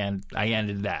I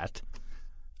ended that.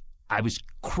 I was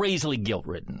crazily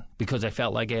guilt-ridden because I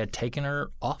felt like I had taken her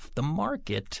off the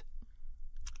market.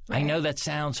 Right. I know that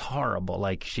sounds horrible,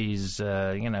 like she's,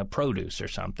 produce or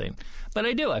something. But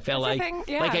I do. I felt like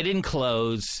I didn't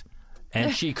close,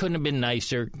 and she couldn't have been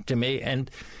nicer to me, and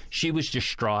she was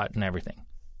distraught and everything.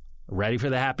 Ready for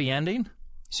the happy ending?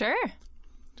 Sure.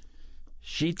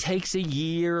 She takes a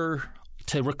year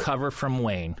to recover from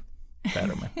Wayne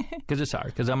Fetterman, because it's hard,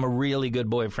 because I'm a really good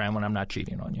boyfriend when I'm not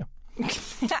cheating on you.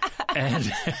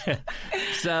 And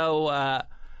so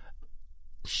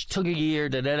she took a year,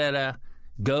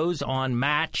 goes on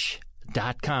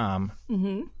Match.com.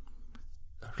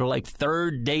 Her, like,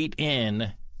 third date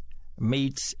in,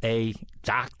 meets a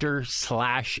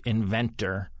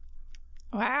doctor/inventor.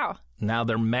 Wow. Now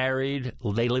they're married.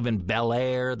 They live in Bel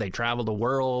Air. They travel the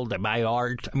world. They buy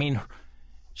art. I mean,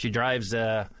 she drives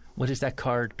what is that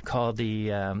car called?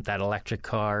 That electric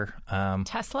car?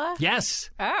 Tesla? Yes.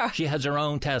 Oh. She has her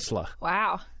own Tesla.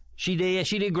 Wow. She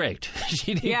did great.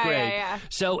 She did great. Yeah.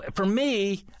 So for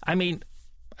me, I mean,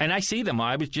 and I see them.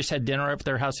 I just had dinner at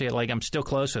their house. Like, I'm still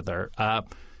close with her.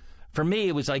 For me,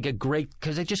 it was like a great,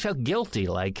 because I just felt guilty.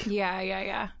 Like,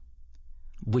 yeah.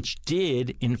 Which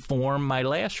did inform my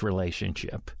last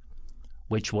relationship,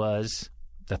 which was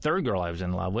the third girl I was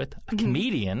in love with, a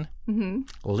comedian.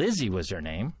 Lizzie was her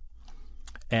name.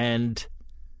 And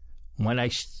when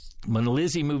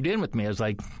Lizzie moved in with me, I was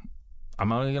like,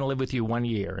 I'm only going to live with you 1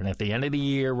 year. And at the end of the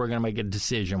year, we're going to make a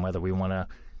decision whether we want to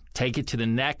take it to the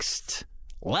next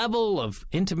level of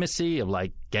intimacy, of,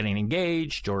 like, getting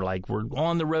engaged, or, like, we're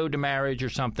on the road to marriage or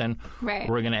something. Right.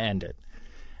 We're going to end it.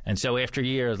 And so after a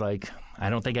year, I was like, I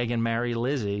don't think I can marry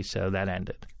Lizzie, so that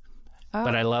ended. Oh.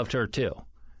 But I loved her too.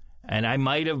 And I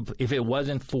might have, if it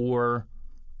wasn't for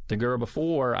the girl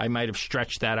before, I might have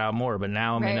stretched that out more. But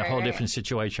now I'm in a whole different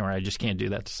situation where I just can't do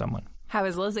that to someone. How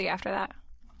is Lizzie after that?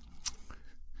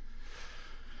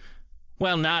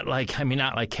 Well, not like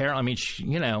Carol. I mean,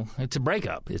 it's a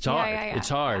breakup. It's hard. Yeah. It's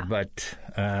hard. Yeah. But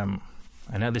I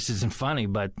know this isn't funny,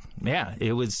 but yeah,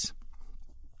 it was.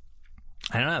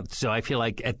 I don't know. So I feel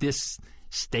like at this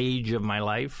stage of my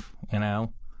life,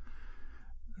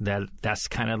 that's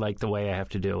kind of like the way I have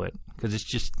to do it. Because it's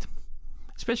just,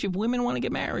 especially if women want to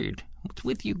get married. What's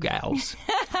with you gals?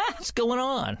 What's going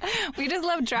on? We just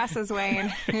love dresses,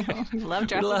 Wayne. We love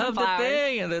dresses. We love and flowers. the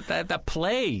thing and the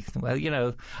play.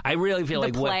 Well, I really feel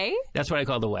like play? That's what I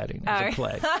call the wedding. It's a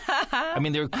play. I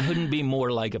mean, there couldn't be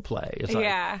more like a play. It's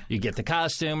like you get the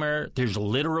costumer. There's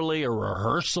literally a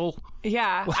rehearsal.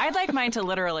 Yeah, I'd like mine to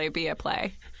literally be a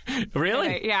play.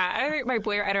 Really? I think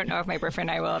I don't know if my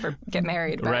boyfriend and I will ever get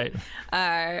married, but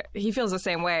he feels the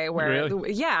same way. Where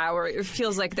where it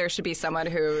feels like there should be someone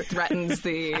who threatens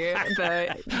the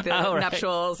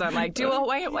nuptials and like,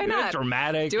 why not?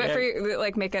 Dramatic. Do it for you,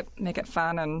 like make it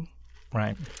fun and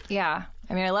right. Yeah.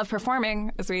 I mean, I love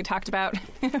performing, as we talked about.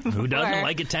 Who doesn't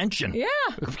like attention? Yeah.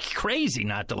 It would be crazy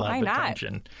not to love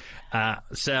attention.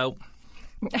 So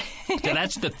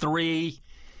that's the three.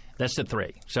 That's the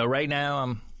three. So right now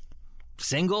I'm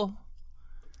single.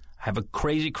 I have a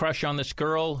crazy crush on this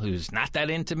girl who's not that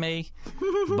into me,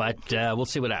 but we'll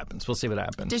see what happens.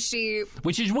 Does she?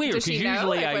 Which is weird because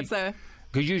usually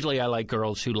I like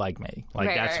girls who like me.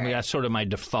 Like that's sort of my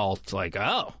default. Like,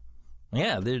 oh,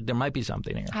 yeah, there might be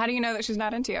something here. How do you know that she's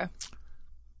not into you?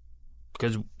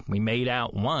 Because we made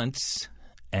out once.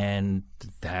 And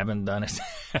haven't done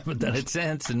it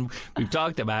since. And we've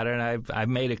talked about it, and I've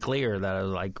made it clear that I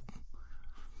was like.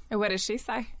 And what does she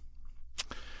say?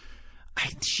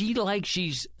 She likes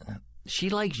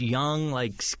young,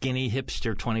 like skinny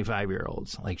hipster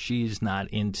 25-year-olds. Like she's not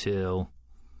into.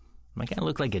 Like I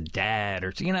look like a dad,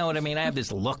 or you know what I mean. I have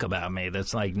this look about me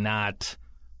that's like not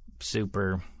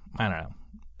super. I don't know,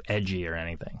 edgy or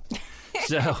anything.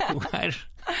 So.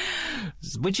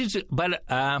 But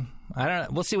I don't know.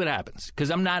 We'll see what happens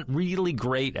because I'm not really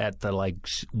great at the like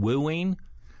wooing,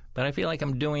 but I feel like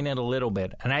I'm doing it a little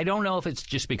bit. And I don't know if it's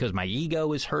just because my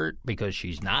ego is hurt because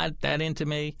she's not that into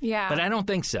me. Yeah. But I don't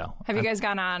think so. Have you guys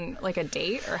gone on like a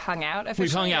date or hung out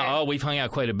officially? We've hung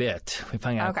out quite a bit.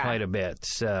 Quite a bit.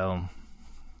 So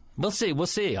we'll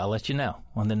see. I'll let you know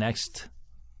on the next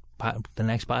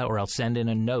next pilot, or I'll send in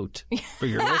a note for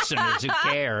your listeners who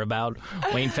care about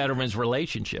Wayne Federman's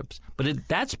relationships. But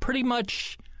that's pretty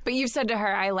much. But you said to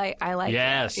her, "I like."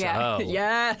 Yes. It. Yeah. Oh.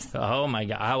 Yes. Oh my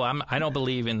God. I don't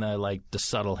believe in the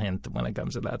subtle hint when it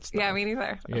comes to that stuff. Yeah, me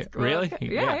neither. Yeah. Really?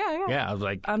 Yeah. Yeah. I was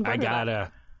like, I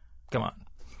gotta. Come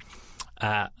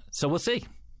on. So we'll see.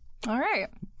 All right.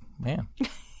 Yeah.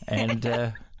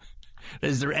 And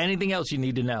is there anything else you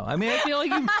need to know? I mean, I feel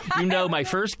like you know my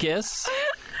first kiss.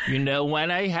 You know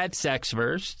when I had sex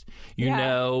first. You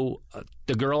know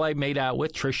the girl I made out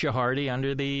with, Trisha Hardy,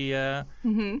 under the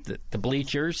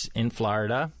bleachers in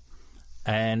Florida.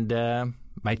 And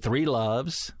my 3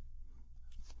 loves.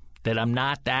 That I'm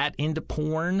not that into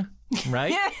porn,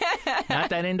 right? Not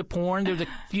that into porn. There's a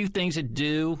few things that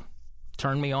do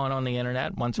turn me on the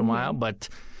internet once in a while, but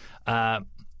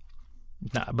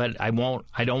but I won't.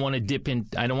 I don't want to dip in.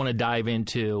 I don't want to dive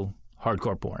into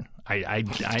hardcore porn.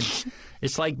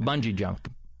 It's like bungee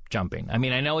jumping. I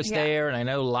mean, I know it's there, and I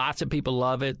know lots of people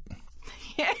love it.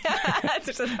 Yeah, that's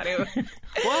just funny.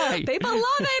 Why? People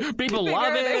love it. People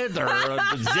love it. There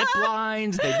are zip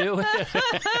lines. They do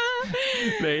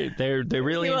it. they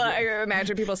really. I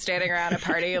imagine people standing around a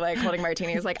party, like holding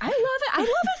martinis, like, I love it. I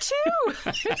love it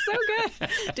too. It's so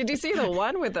good. Did you see the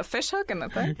one with the fish hook and the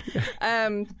thing?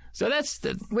 So that's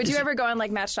the. Would you ever go on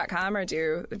like Match.com or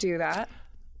do that?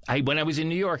 When I was in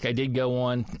New York, I did go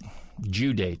on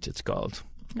Jew Date. It's called.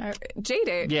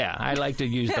 J-Date. Yeah, I like to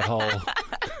use the whole.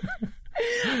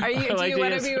 Do you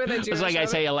want to be with a Jewish It's like woman? I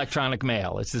say electronic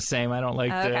mail. It's the same. I don't like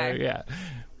yeah.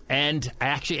 And I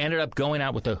actually ended up going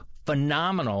out with a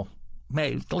phenomenal,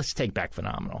 let's take back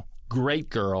phenomenal, great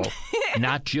girl,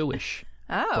 not Jewish,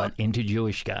 but into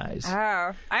Jewish guys.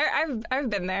 Oh, I've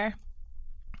been there.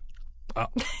 Oh.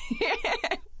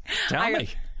 Tell me.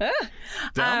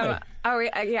 Tell me. Oh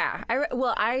yeah.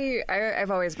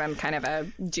 I've always been kind of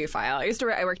a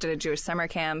Jewphile. I worked at a Jewish summer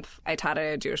camp. I taught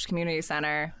at a Jewish community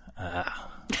center.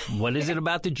 What is it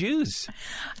about the Jews?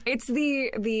 It's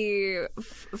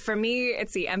for me,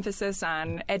 it's the emphasis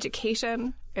on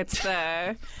education. It's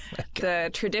the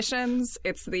traditions.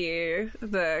 It's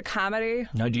the comedy.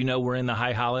 Now, do you know we're in the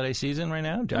high holiday season right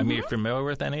now? I mean, are you familiar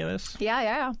with any of this?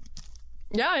 Yeah.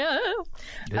 Is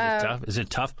it tough? Is it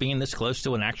tough being this close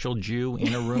to an actual Jew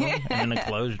in a room and in a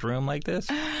closed room like this?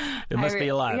 It must be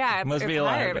a lot. Yeah, it must be a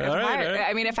hard. lot. It's hard. All right.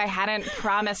 I mean, if I hadn't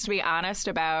promised to be honest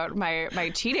about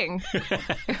my cheating,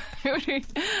 no,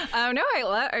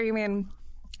 I mean,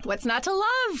 what's not to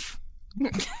love?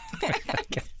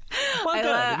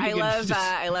 I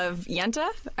love Yenta.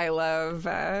 I love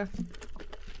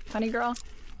Funny Girl.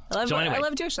 I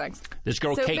love Jewish things. This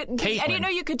girl, Caitlin. I didn't know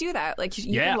you could do that. Like,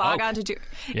 you can log on to Jew.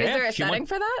 Is there a setting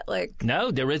for that? Like, no,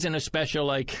 there isn't a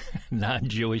special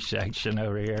non-Jewish section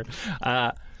over here.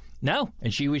 No,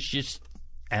 and she was just,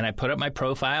 and I put up my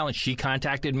profile, and she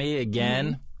contacted me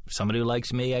again. Somebody who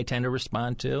likes me, I tend to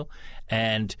respond to,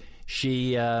 and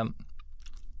she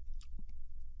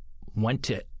went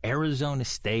to Arizona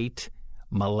State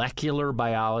molecular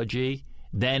biology,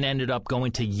 then ended up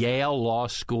going to Yale Law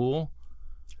School.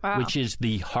 Wow. Which is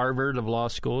the Harvard of law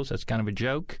schools. That's kind of a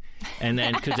joke. And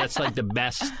then, because that's like the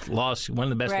best one of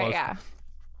the best law schools. Yeah.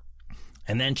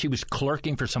 And then she was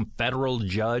clerking for some federal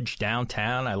judge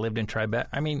downtown. I lived in Tribeca.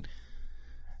 I mean, I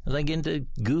was like into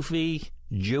goofy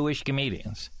Jewish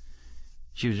comedians.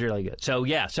 She was really good. So,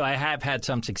 yeah, I have had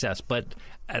some success. But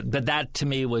that, to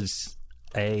me, was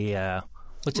a...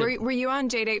 Were you on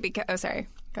J-Date because... Oh, sorry.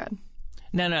 Go ahead.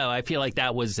 No. I feel like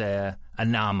that was an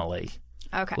anomaly.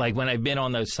 Okay. Like when I've been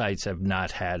on those sites, I've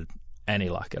not had any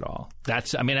luck at all. I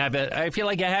feel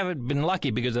like I haven't been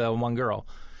lucky because of one girl,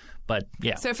 but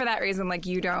yeah. So for that reason, like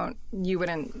you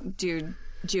wouldn't do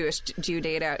Jew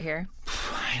date out here?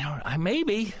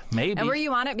 Maybe. And were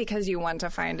you on it because you want to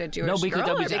find a Jewish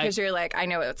girl, or because you're like, I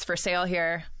know it's for sale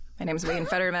here. My name's Wayne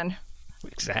Federman.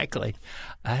 Exactly.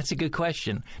 That's a good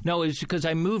question. No, it's because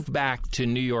I moved back to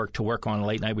New York to work on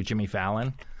Late Night with Jimmy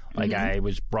Fallon. Like I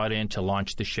was brought in to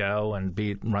launch the show and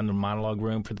run the monologue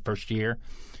room for the first year.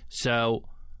 So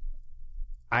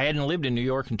I hadn't lived in New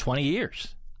York in 20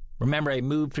 years. Remember, I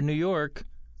moved to New York.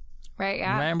 Right,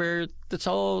 yeah. Remember, this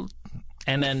whole...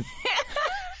 And then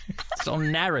this whole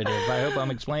narrative. I hope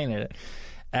I'm explaining it.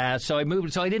 So I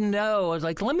moved. So I didn't know. I was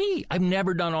like, I've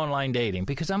never done online dating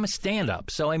because I'm a stand-up.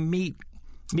 So I meet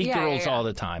girls all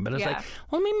the time. But I was like,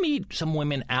 let me meet some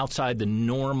women outside the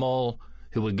normal...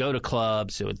 who would go to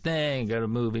clubs, who would go to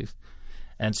movies.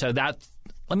 And so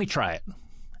let me try it.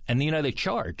 And, they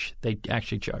charge. They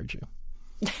actually charge you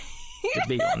to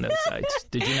be on those sites.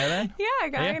 Did you know that?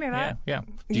 Yeah, I knew that. Yeah.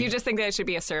 You just think that it should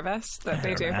be a service that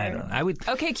they do? I don't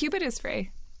know. Okay, Cupid is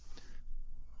free.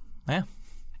 Yeah.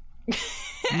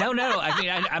 No. I mean,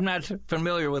 I'm not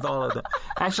familiar with all of them.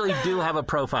 I actually do have a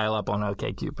profile up on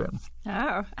OkCupid.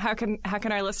 Oh, how can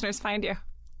our listeners find you?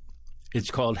 It's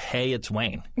called Hey, It's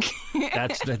Wayne.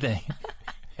 That's the thing.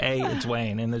 Hey, it's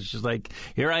Wayne, and it's just like,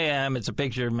 here I am. It's a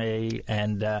picture of me,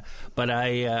 and but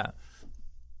I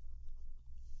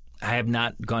have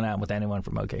not gone out with anyone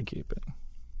from OkCupid.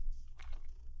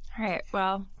 All right.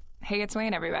 Well, hey, it's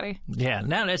Wayne, everybody. Yeah.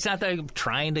 No, it's not that I'm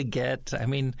trying to get. I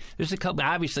mean, there's a couple.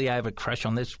 Obviously, I have a crush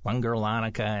on this one girl,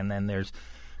 Annika, and then there's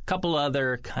a couple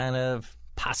other kind of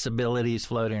possibilities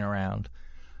floating around.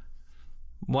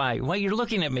 Why? Well, you're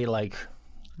looking at me like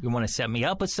you want to set me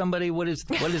up with somebody. What is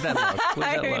that look? What does that look?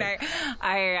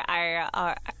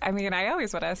 I mean, I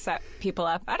always want to set people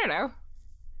up. I don't know.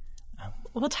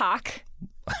 We'll talk.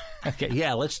 Okay.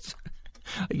 Yeah. Let's.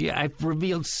 Yeah, I've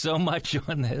revealed so much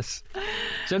on this.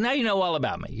 So now you know all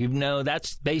about me. You know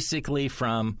that's basically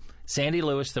from Sandy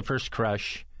Lewis, the first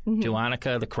crush, to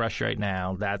Annika, the crush right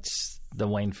now. That's the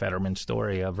Wayne Fetterman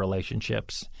story of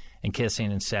relationships and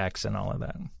kissing and sex and all of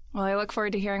that. Well, I look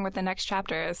forward to hearing what the next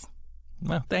chapter is.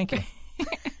 Well, thank you.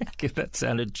 That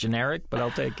sounded generic, but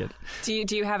I'll take it. Do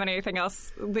you have anything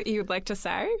else that you'd like to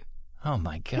say? Oh,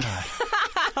 my God.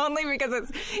 Only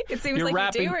because it seems You're like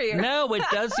wrapping, you do. Or you... No, it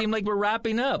does seem like we're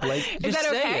wrapping up. Like, just is that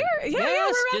say okay? it. Yeah,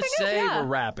 yes, we're just wrapping say up, yeah. we're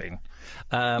wrapping.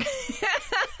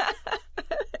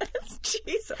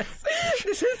 Jesus.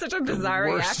 This is such a bizarre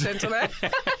reaction to that.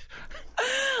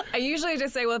 I usually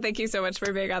just say, well, thank you so much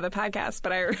for being on the podcast,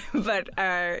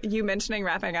 but you mentioning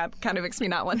wrapping up kind of makes me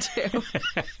not want to. Do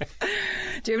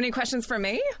you have any questions for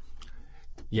me?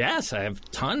 Yes, I have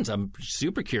tons. I'm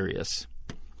super curious.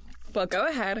 Well, go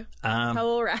ahead. How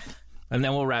we'll wrap. And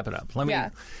then we'll wrap it up.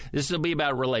 This will be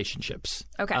about relationships.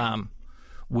 Okay.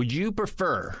 Would you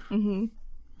prefer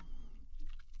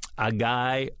a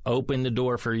guy open the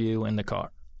door for you in the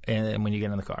car, and when you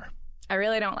get in the car? I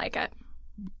really don't like it.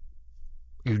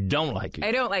 You don't like it?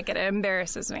 I don't like it. It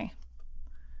embarrasses me.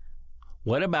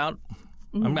 What about,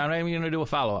 I'm not even going to do a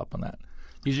follow-up on that.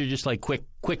 These are just like quick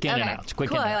in and outs.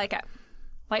 Cool, I like it.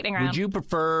 Lightning round. Would you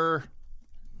prefer,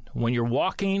 when you're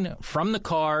walking from the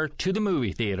car to the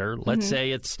movie theater, let's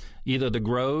say it's either the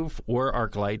Grove or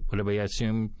ArcLight, whatever I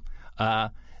assume,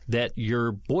 that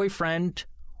your boyfriend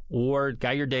or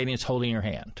guy you're dating is holding your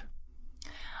hand?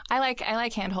 I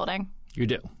like hand holding. You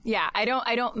do? Yeah, I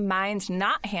don't mind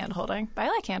not hand holding, but I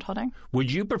like hand holding. Would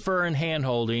you prefer in hand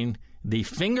holding the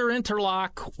finger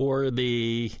interlock or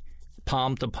the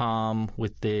palm to palm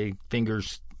with the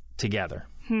fingers together?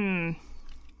 I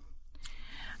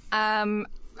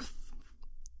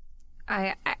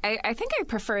think I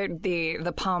prefer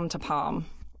the palm to palm.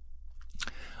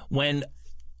 When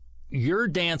you're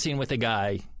dancing with a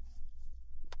guy,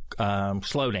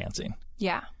 slow dancing.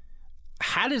 Yeah.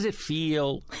 How does it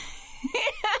feel?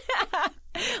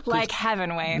 Like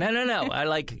heaven, Wayne. No.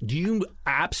 Do you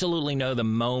absolutely know the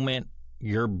moment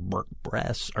your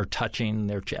breasts are touching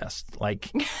their chest?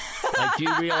 Like do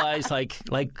you realize, like,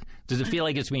 does it feel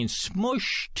like it's being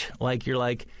smushed? Like you're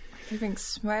being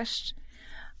smushed?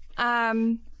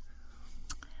 I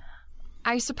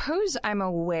suppose I'm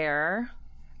aware,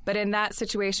 but in that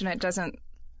situation,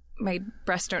 my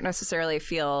breasts don't necessarily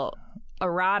feel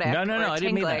erotic. No, or I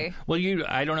didn't mean that. tingly. Well,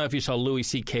 I don't know if you saw Louis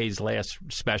C.K.'s last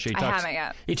special. I haven't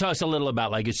yet. He talks a little about,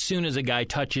 like, as soon as a guy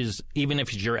touches, even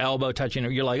if it's your elbow touching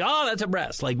it, you're like, oh, that's a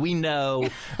breast. Like, we know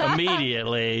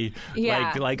immediately.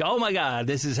 Yeah. Like, oh my God,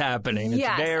 this is happening. It's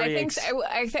yes, very I think so.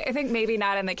 I think maybe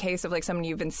not in the case of like someone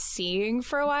you've been seeing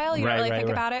for a while. You don't really think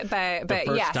about it,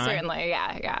 but yeah, time? certainly,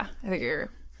 yeah. I think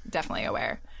you're definitely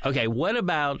aware. Okay, what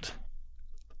about?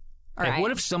 All right.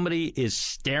 What if somebody is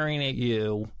staring at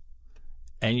you?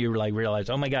 And you realize,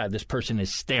 oh my God, this person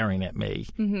is staring at me.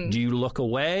 Do you look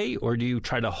away or do you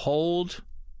try to hold?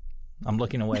 I'm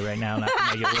looking away right now, not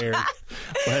to make it weird.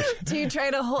 But do you try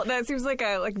to hold? That seems like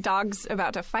dogs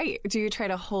about to fight. Do you try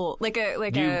to hold like a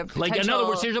potential... in other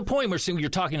words, there's a point where you're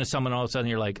talking to someone, all of a sudden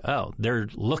you're like, oh, they're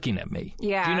looking at me.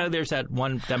 Yeah. Do you know there's that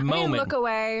moment? You look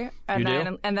away and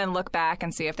do? then look back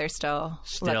and see if they're still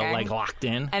looking. like locked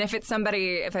in. And if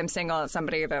I'm single, it's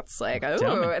somebody that's like,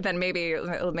 oh, then maybe a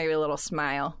little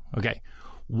smile. Okay,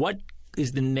 what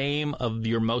is the name of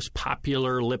your most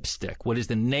popular lipstick? What is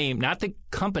the name, not the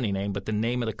company name, but the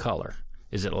name of the color?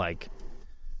 Is it like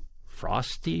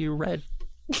Frosty Red?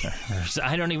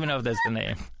 I don't even know if that's the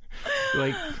name.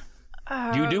 Like,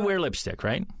 you do wear lipstick,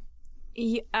 right?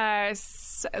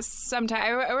 Sometimes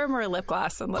I wear more lip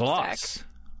gloss than lipstick. Gloss.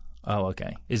 Oh,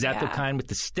 okay. Is that the kind with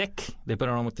the stick? They put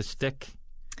it on with the stick?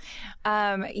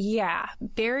 Yeah.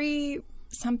 Berry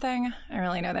something. I don't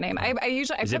really know the name. I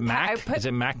usually is it MAC? Is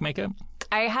it MAC makeup?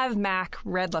 I have MAC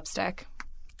red lipstick.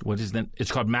 What is that?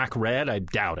 It's called Mac Red? I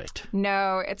doubt it.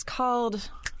 No, it's called...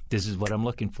 This is what I'm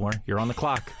looking for. You're on the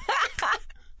clock.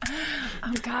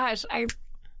 Oh, gosh. I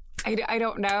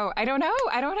don't know. I don't know.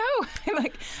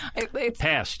 It's...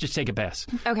 Pass. Just take a pass.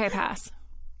 Okay, pass.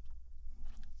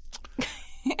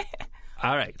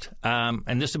 All right.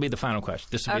 And this will be the final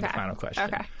question.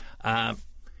 Okay.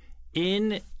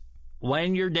 When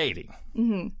you're dating,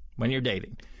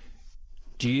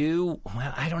 do you,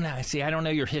 well, I don't know. See, I don't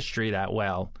know your history that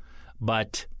well,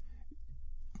 but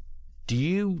do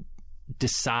you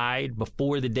decide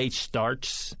before the date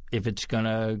starts if it's going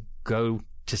to go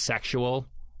to sexual,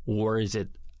 or is it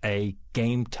a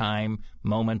game time,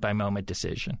 moment by moment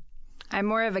decision? I'm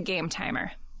more of a game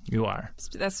timer. You are.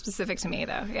 That's specific to me,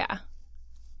 though. Yeah.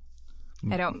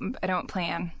 I don't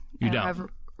plan. You I don't have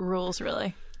rules,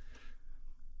 really.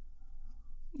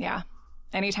 Yeah.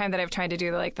 Anytime that I've tried to do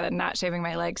the not shaving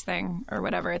my legs thing or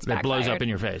whatever, it's backfired. That blows up in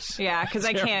your face. Yeah, because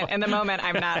I can't. In the moment,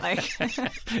 I'm not like...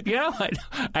 You know,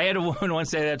 I had a woman once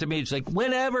say that to me. She's like,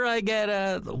 whenever I get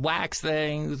a wax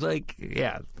thing, it's like,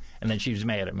 yeah. And then she was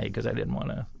mad at me because I didn't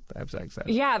want to have sex.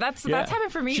 Yeah, that's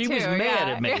happened for me, too. She was mad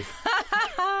at me.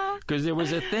 Because there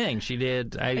was a thing she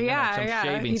did. Some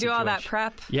shaving you do all that situation.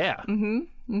 prep. Yeah.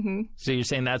 So you're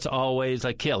saying that's always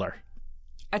a killer?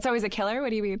 It's always a killer? What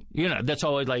do you mean? You know, that's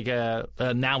always like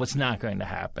now it's not going to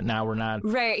happen. Now we're not.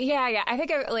 Right. Yeah. I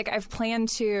think I've planned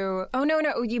to. Oh no.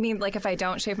 You mean like if I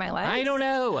don't shave my legs? I don't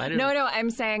know. No. I'm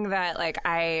saying that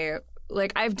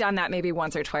I've done that maybe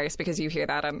once or twice because you hear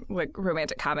that on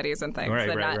romantic comedies and things.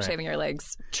 Right. Shaving your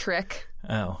legs trick.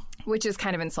 Oh. Which is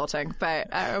kind of insulting, but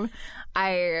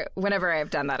whenever I've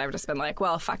done that, I've just been like,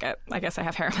 well, fuck it. I guess I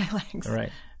have hair on my legs. Right.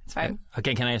 It's fine.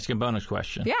 Okay, can I ask you a bonus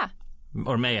question? Yeah.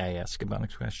 Or may I ask a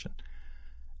bonus question?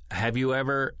 Have you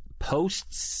ever,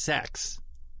 post-sex,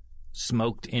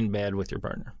 smoked in bed with your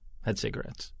partner? Had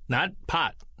cigarettes? Not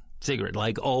pot. Cigarette,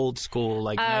 like old school,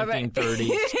 like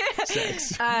 1930s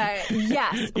sex.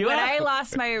 Yes. When I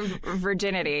lost my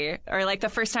virginity, or the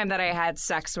first time that I had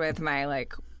sex with my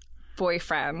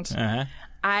boyfriend,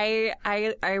 I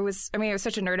was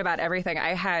such a nerd about everything.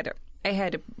 I had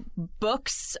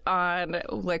books on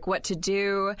what to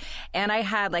do, and I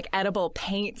had edible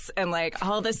paints and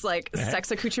all this sex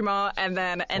accoutrement, and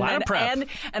then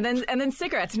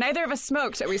cigarettes. Neither of us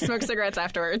smoked. We smoked cigarettes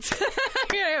afterwards.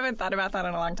 I haven't thought about that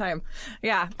in a long time.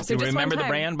 Yeah. So do you just remember the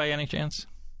brand by any chance?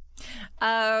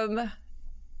 Oh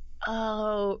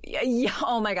yeah.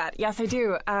 Oh my God. Yes, I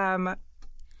do.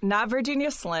 Not Virginia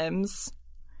Slims,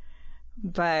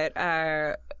 but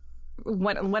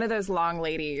one of those long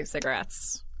lady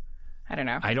cigarettes. I don't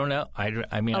know.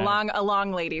 I mean, a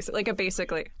long lady,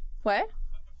 basically. What?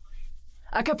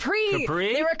 A Capri.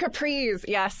 Capri? They were Capris.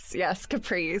 Yes,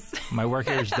 Capris. My work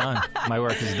here is done. My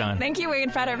work is done. Thank you, Wayne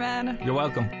Fetterman. You're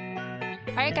welcome.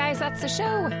 All right, guys, that's the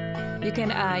show. You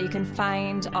can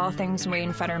find all things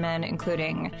Wayne Fetterman,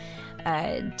 including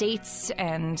dates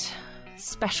and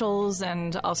specials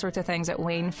and all sorts of things at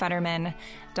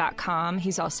WayneFetterman.com.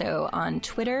 He's also on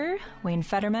Twitter, Wayne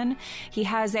Fetterman. He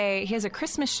has a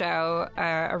Christmas show,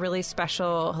 a really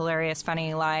special, hilarious,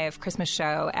 funny live Christmas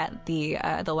show at the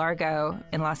Largo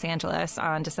in Los Angeles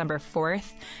on December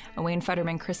 4th, a Wayne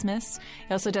Fetterman Christmas.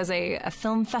 He also does a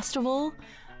film festival,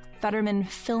 Fetterman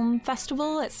Film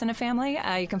Festival at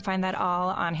Cinefamily. You can find that all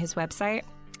on his website.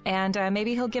 And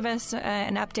maybe he'll give us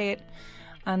an update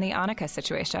on the Annika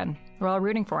situation. We're all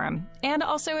rooting for him. And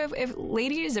also, if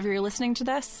ladies, if you're listening to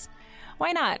this,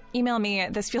 why not email me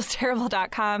at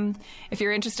thisfeelsterrible.com if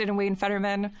you're interested in Wayne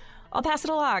Fetterman. I'll pass it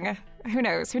along. Who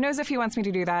knows? Who knows if he wants me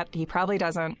to do that? He probably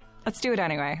doesn't. Let's do it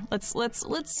anyway. Let's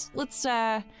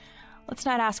not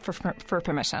ask for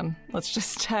permission. Let's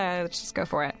just go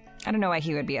for it. I don't know why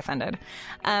he would be offended.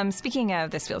 Speaking of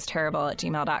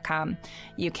thisfeelsterrible@gmail.com,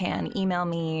 you can email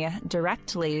me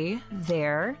directly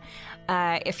there.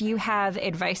 If you have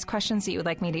advice questions that you would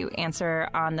like me to answer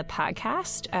on the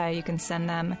podcast, you can send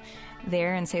them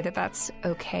there and say that that's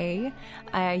okay.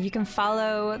 You can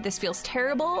follow This Feels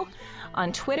Terrible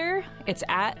on Twitter. It's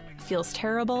at Feels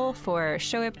Terrible for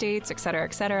show updates, et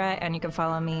cetera, and you can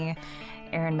follow me,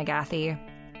 Erin McGathy,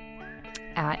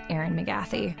 at Erin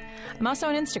McGathy. I'm also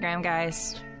on Instagram,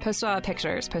 guys. Post a lot of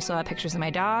pictures. Post a lot of pictures of my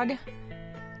dog.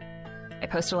 I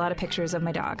post a lot of pictures of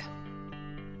my dog.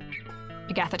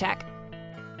 McGath Attack.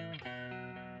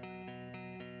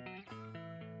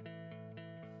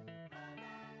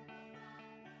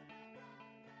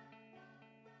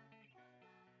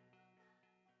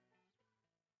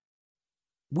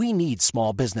 We need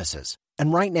small businesses,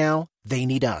 and right now, they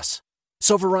need us.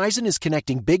 So Verizon is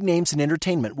connecting big names in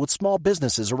entertainment with small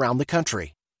businesses around the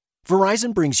country.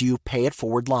 Verizon brings you Pay It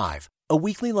Forward Live, a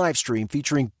weekly live stream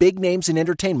featuring big names in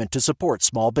entertainment to support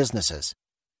small businesses.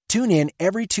 Tune in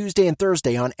every Tuesday and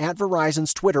Thursday on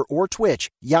 @Verizon's Twitter or Twitch,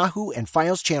 Yahoo, and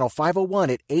Fios Channel 501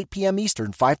 at 8 p.m.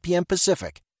 Eastern, 5 p.m.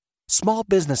 Pacific. Small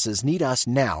businesses need us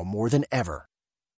now more than ever.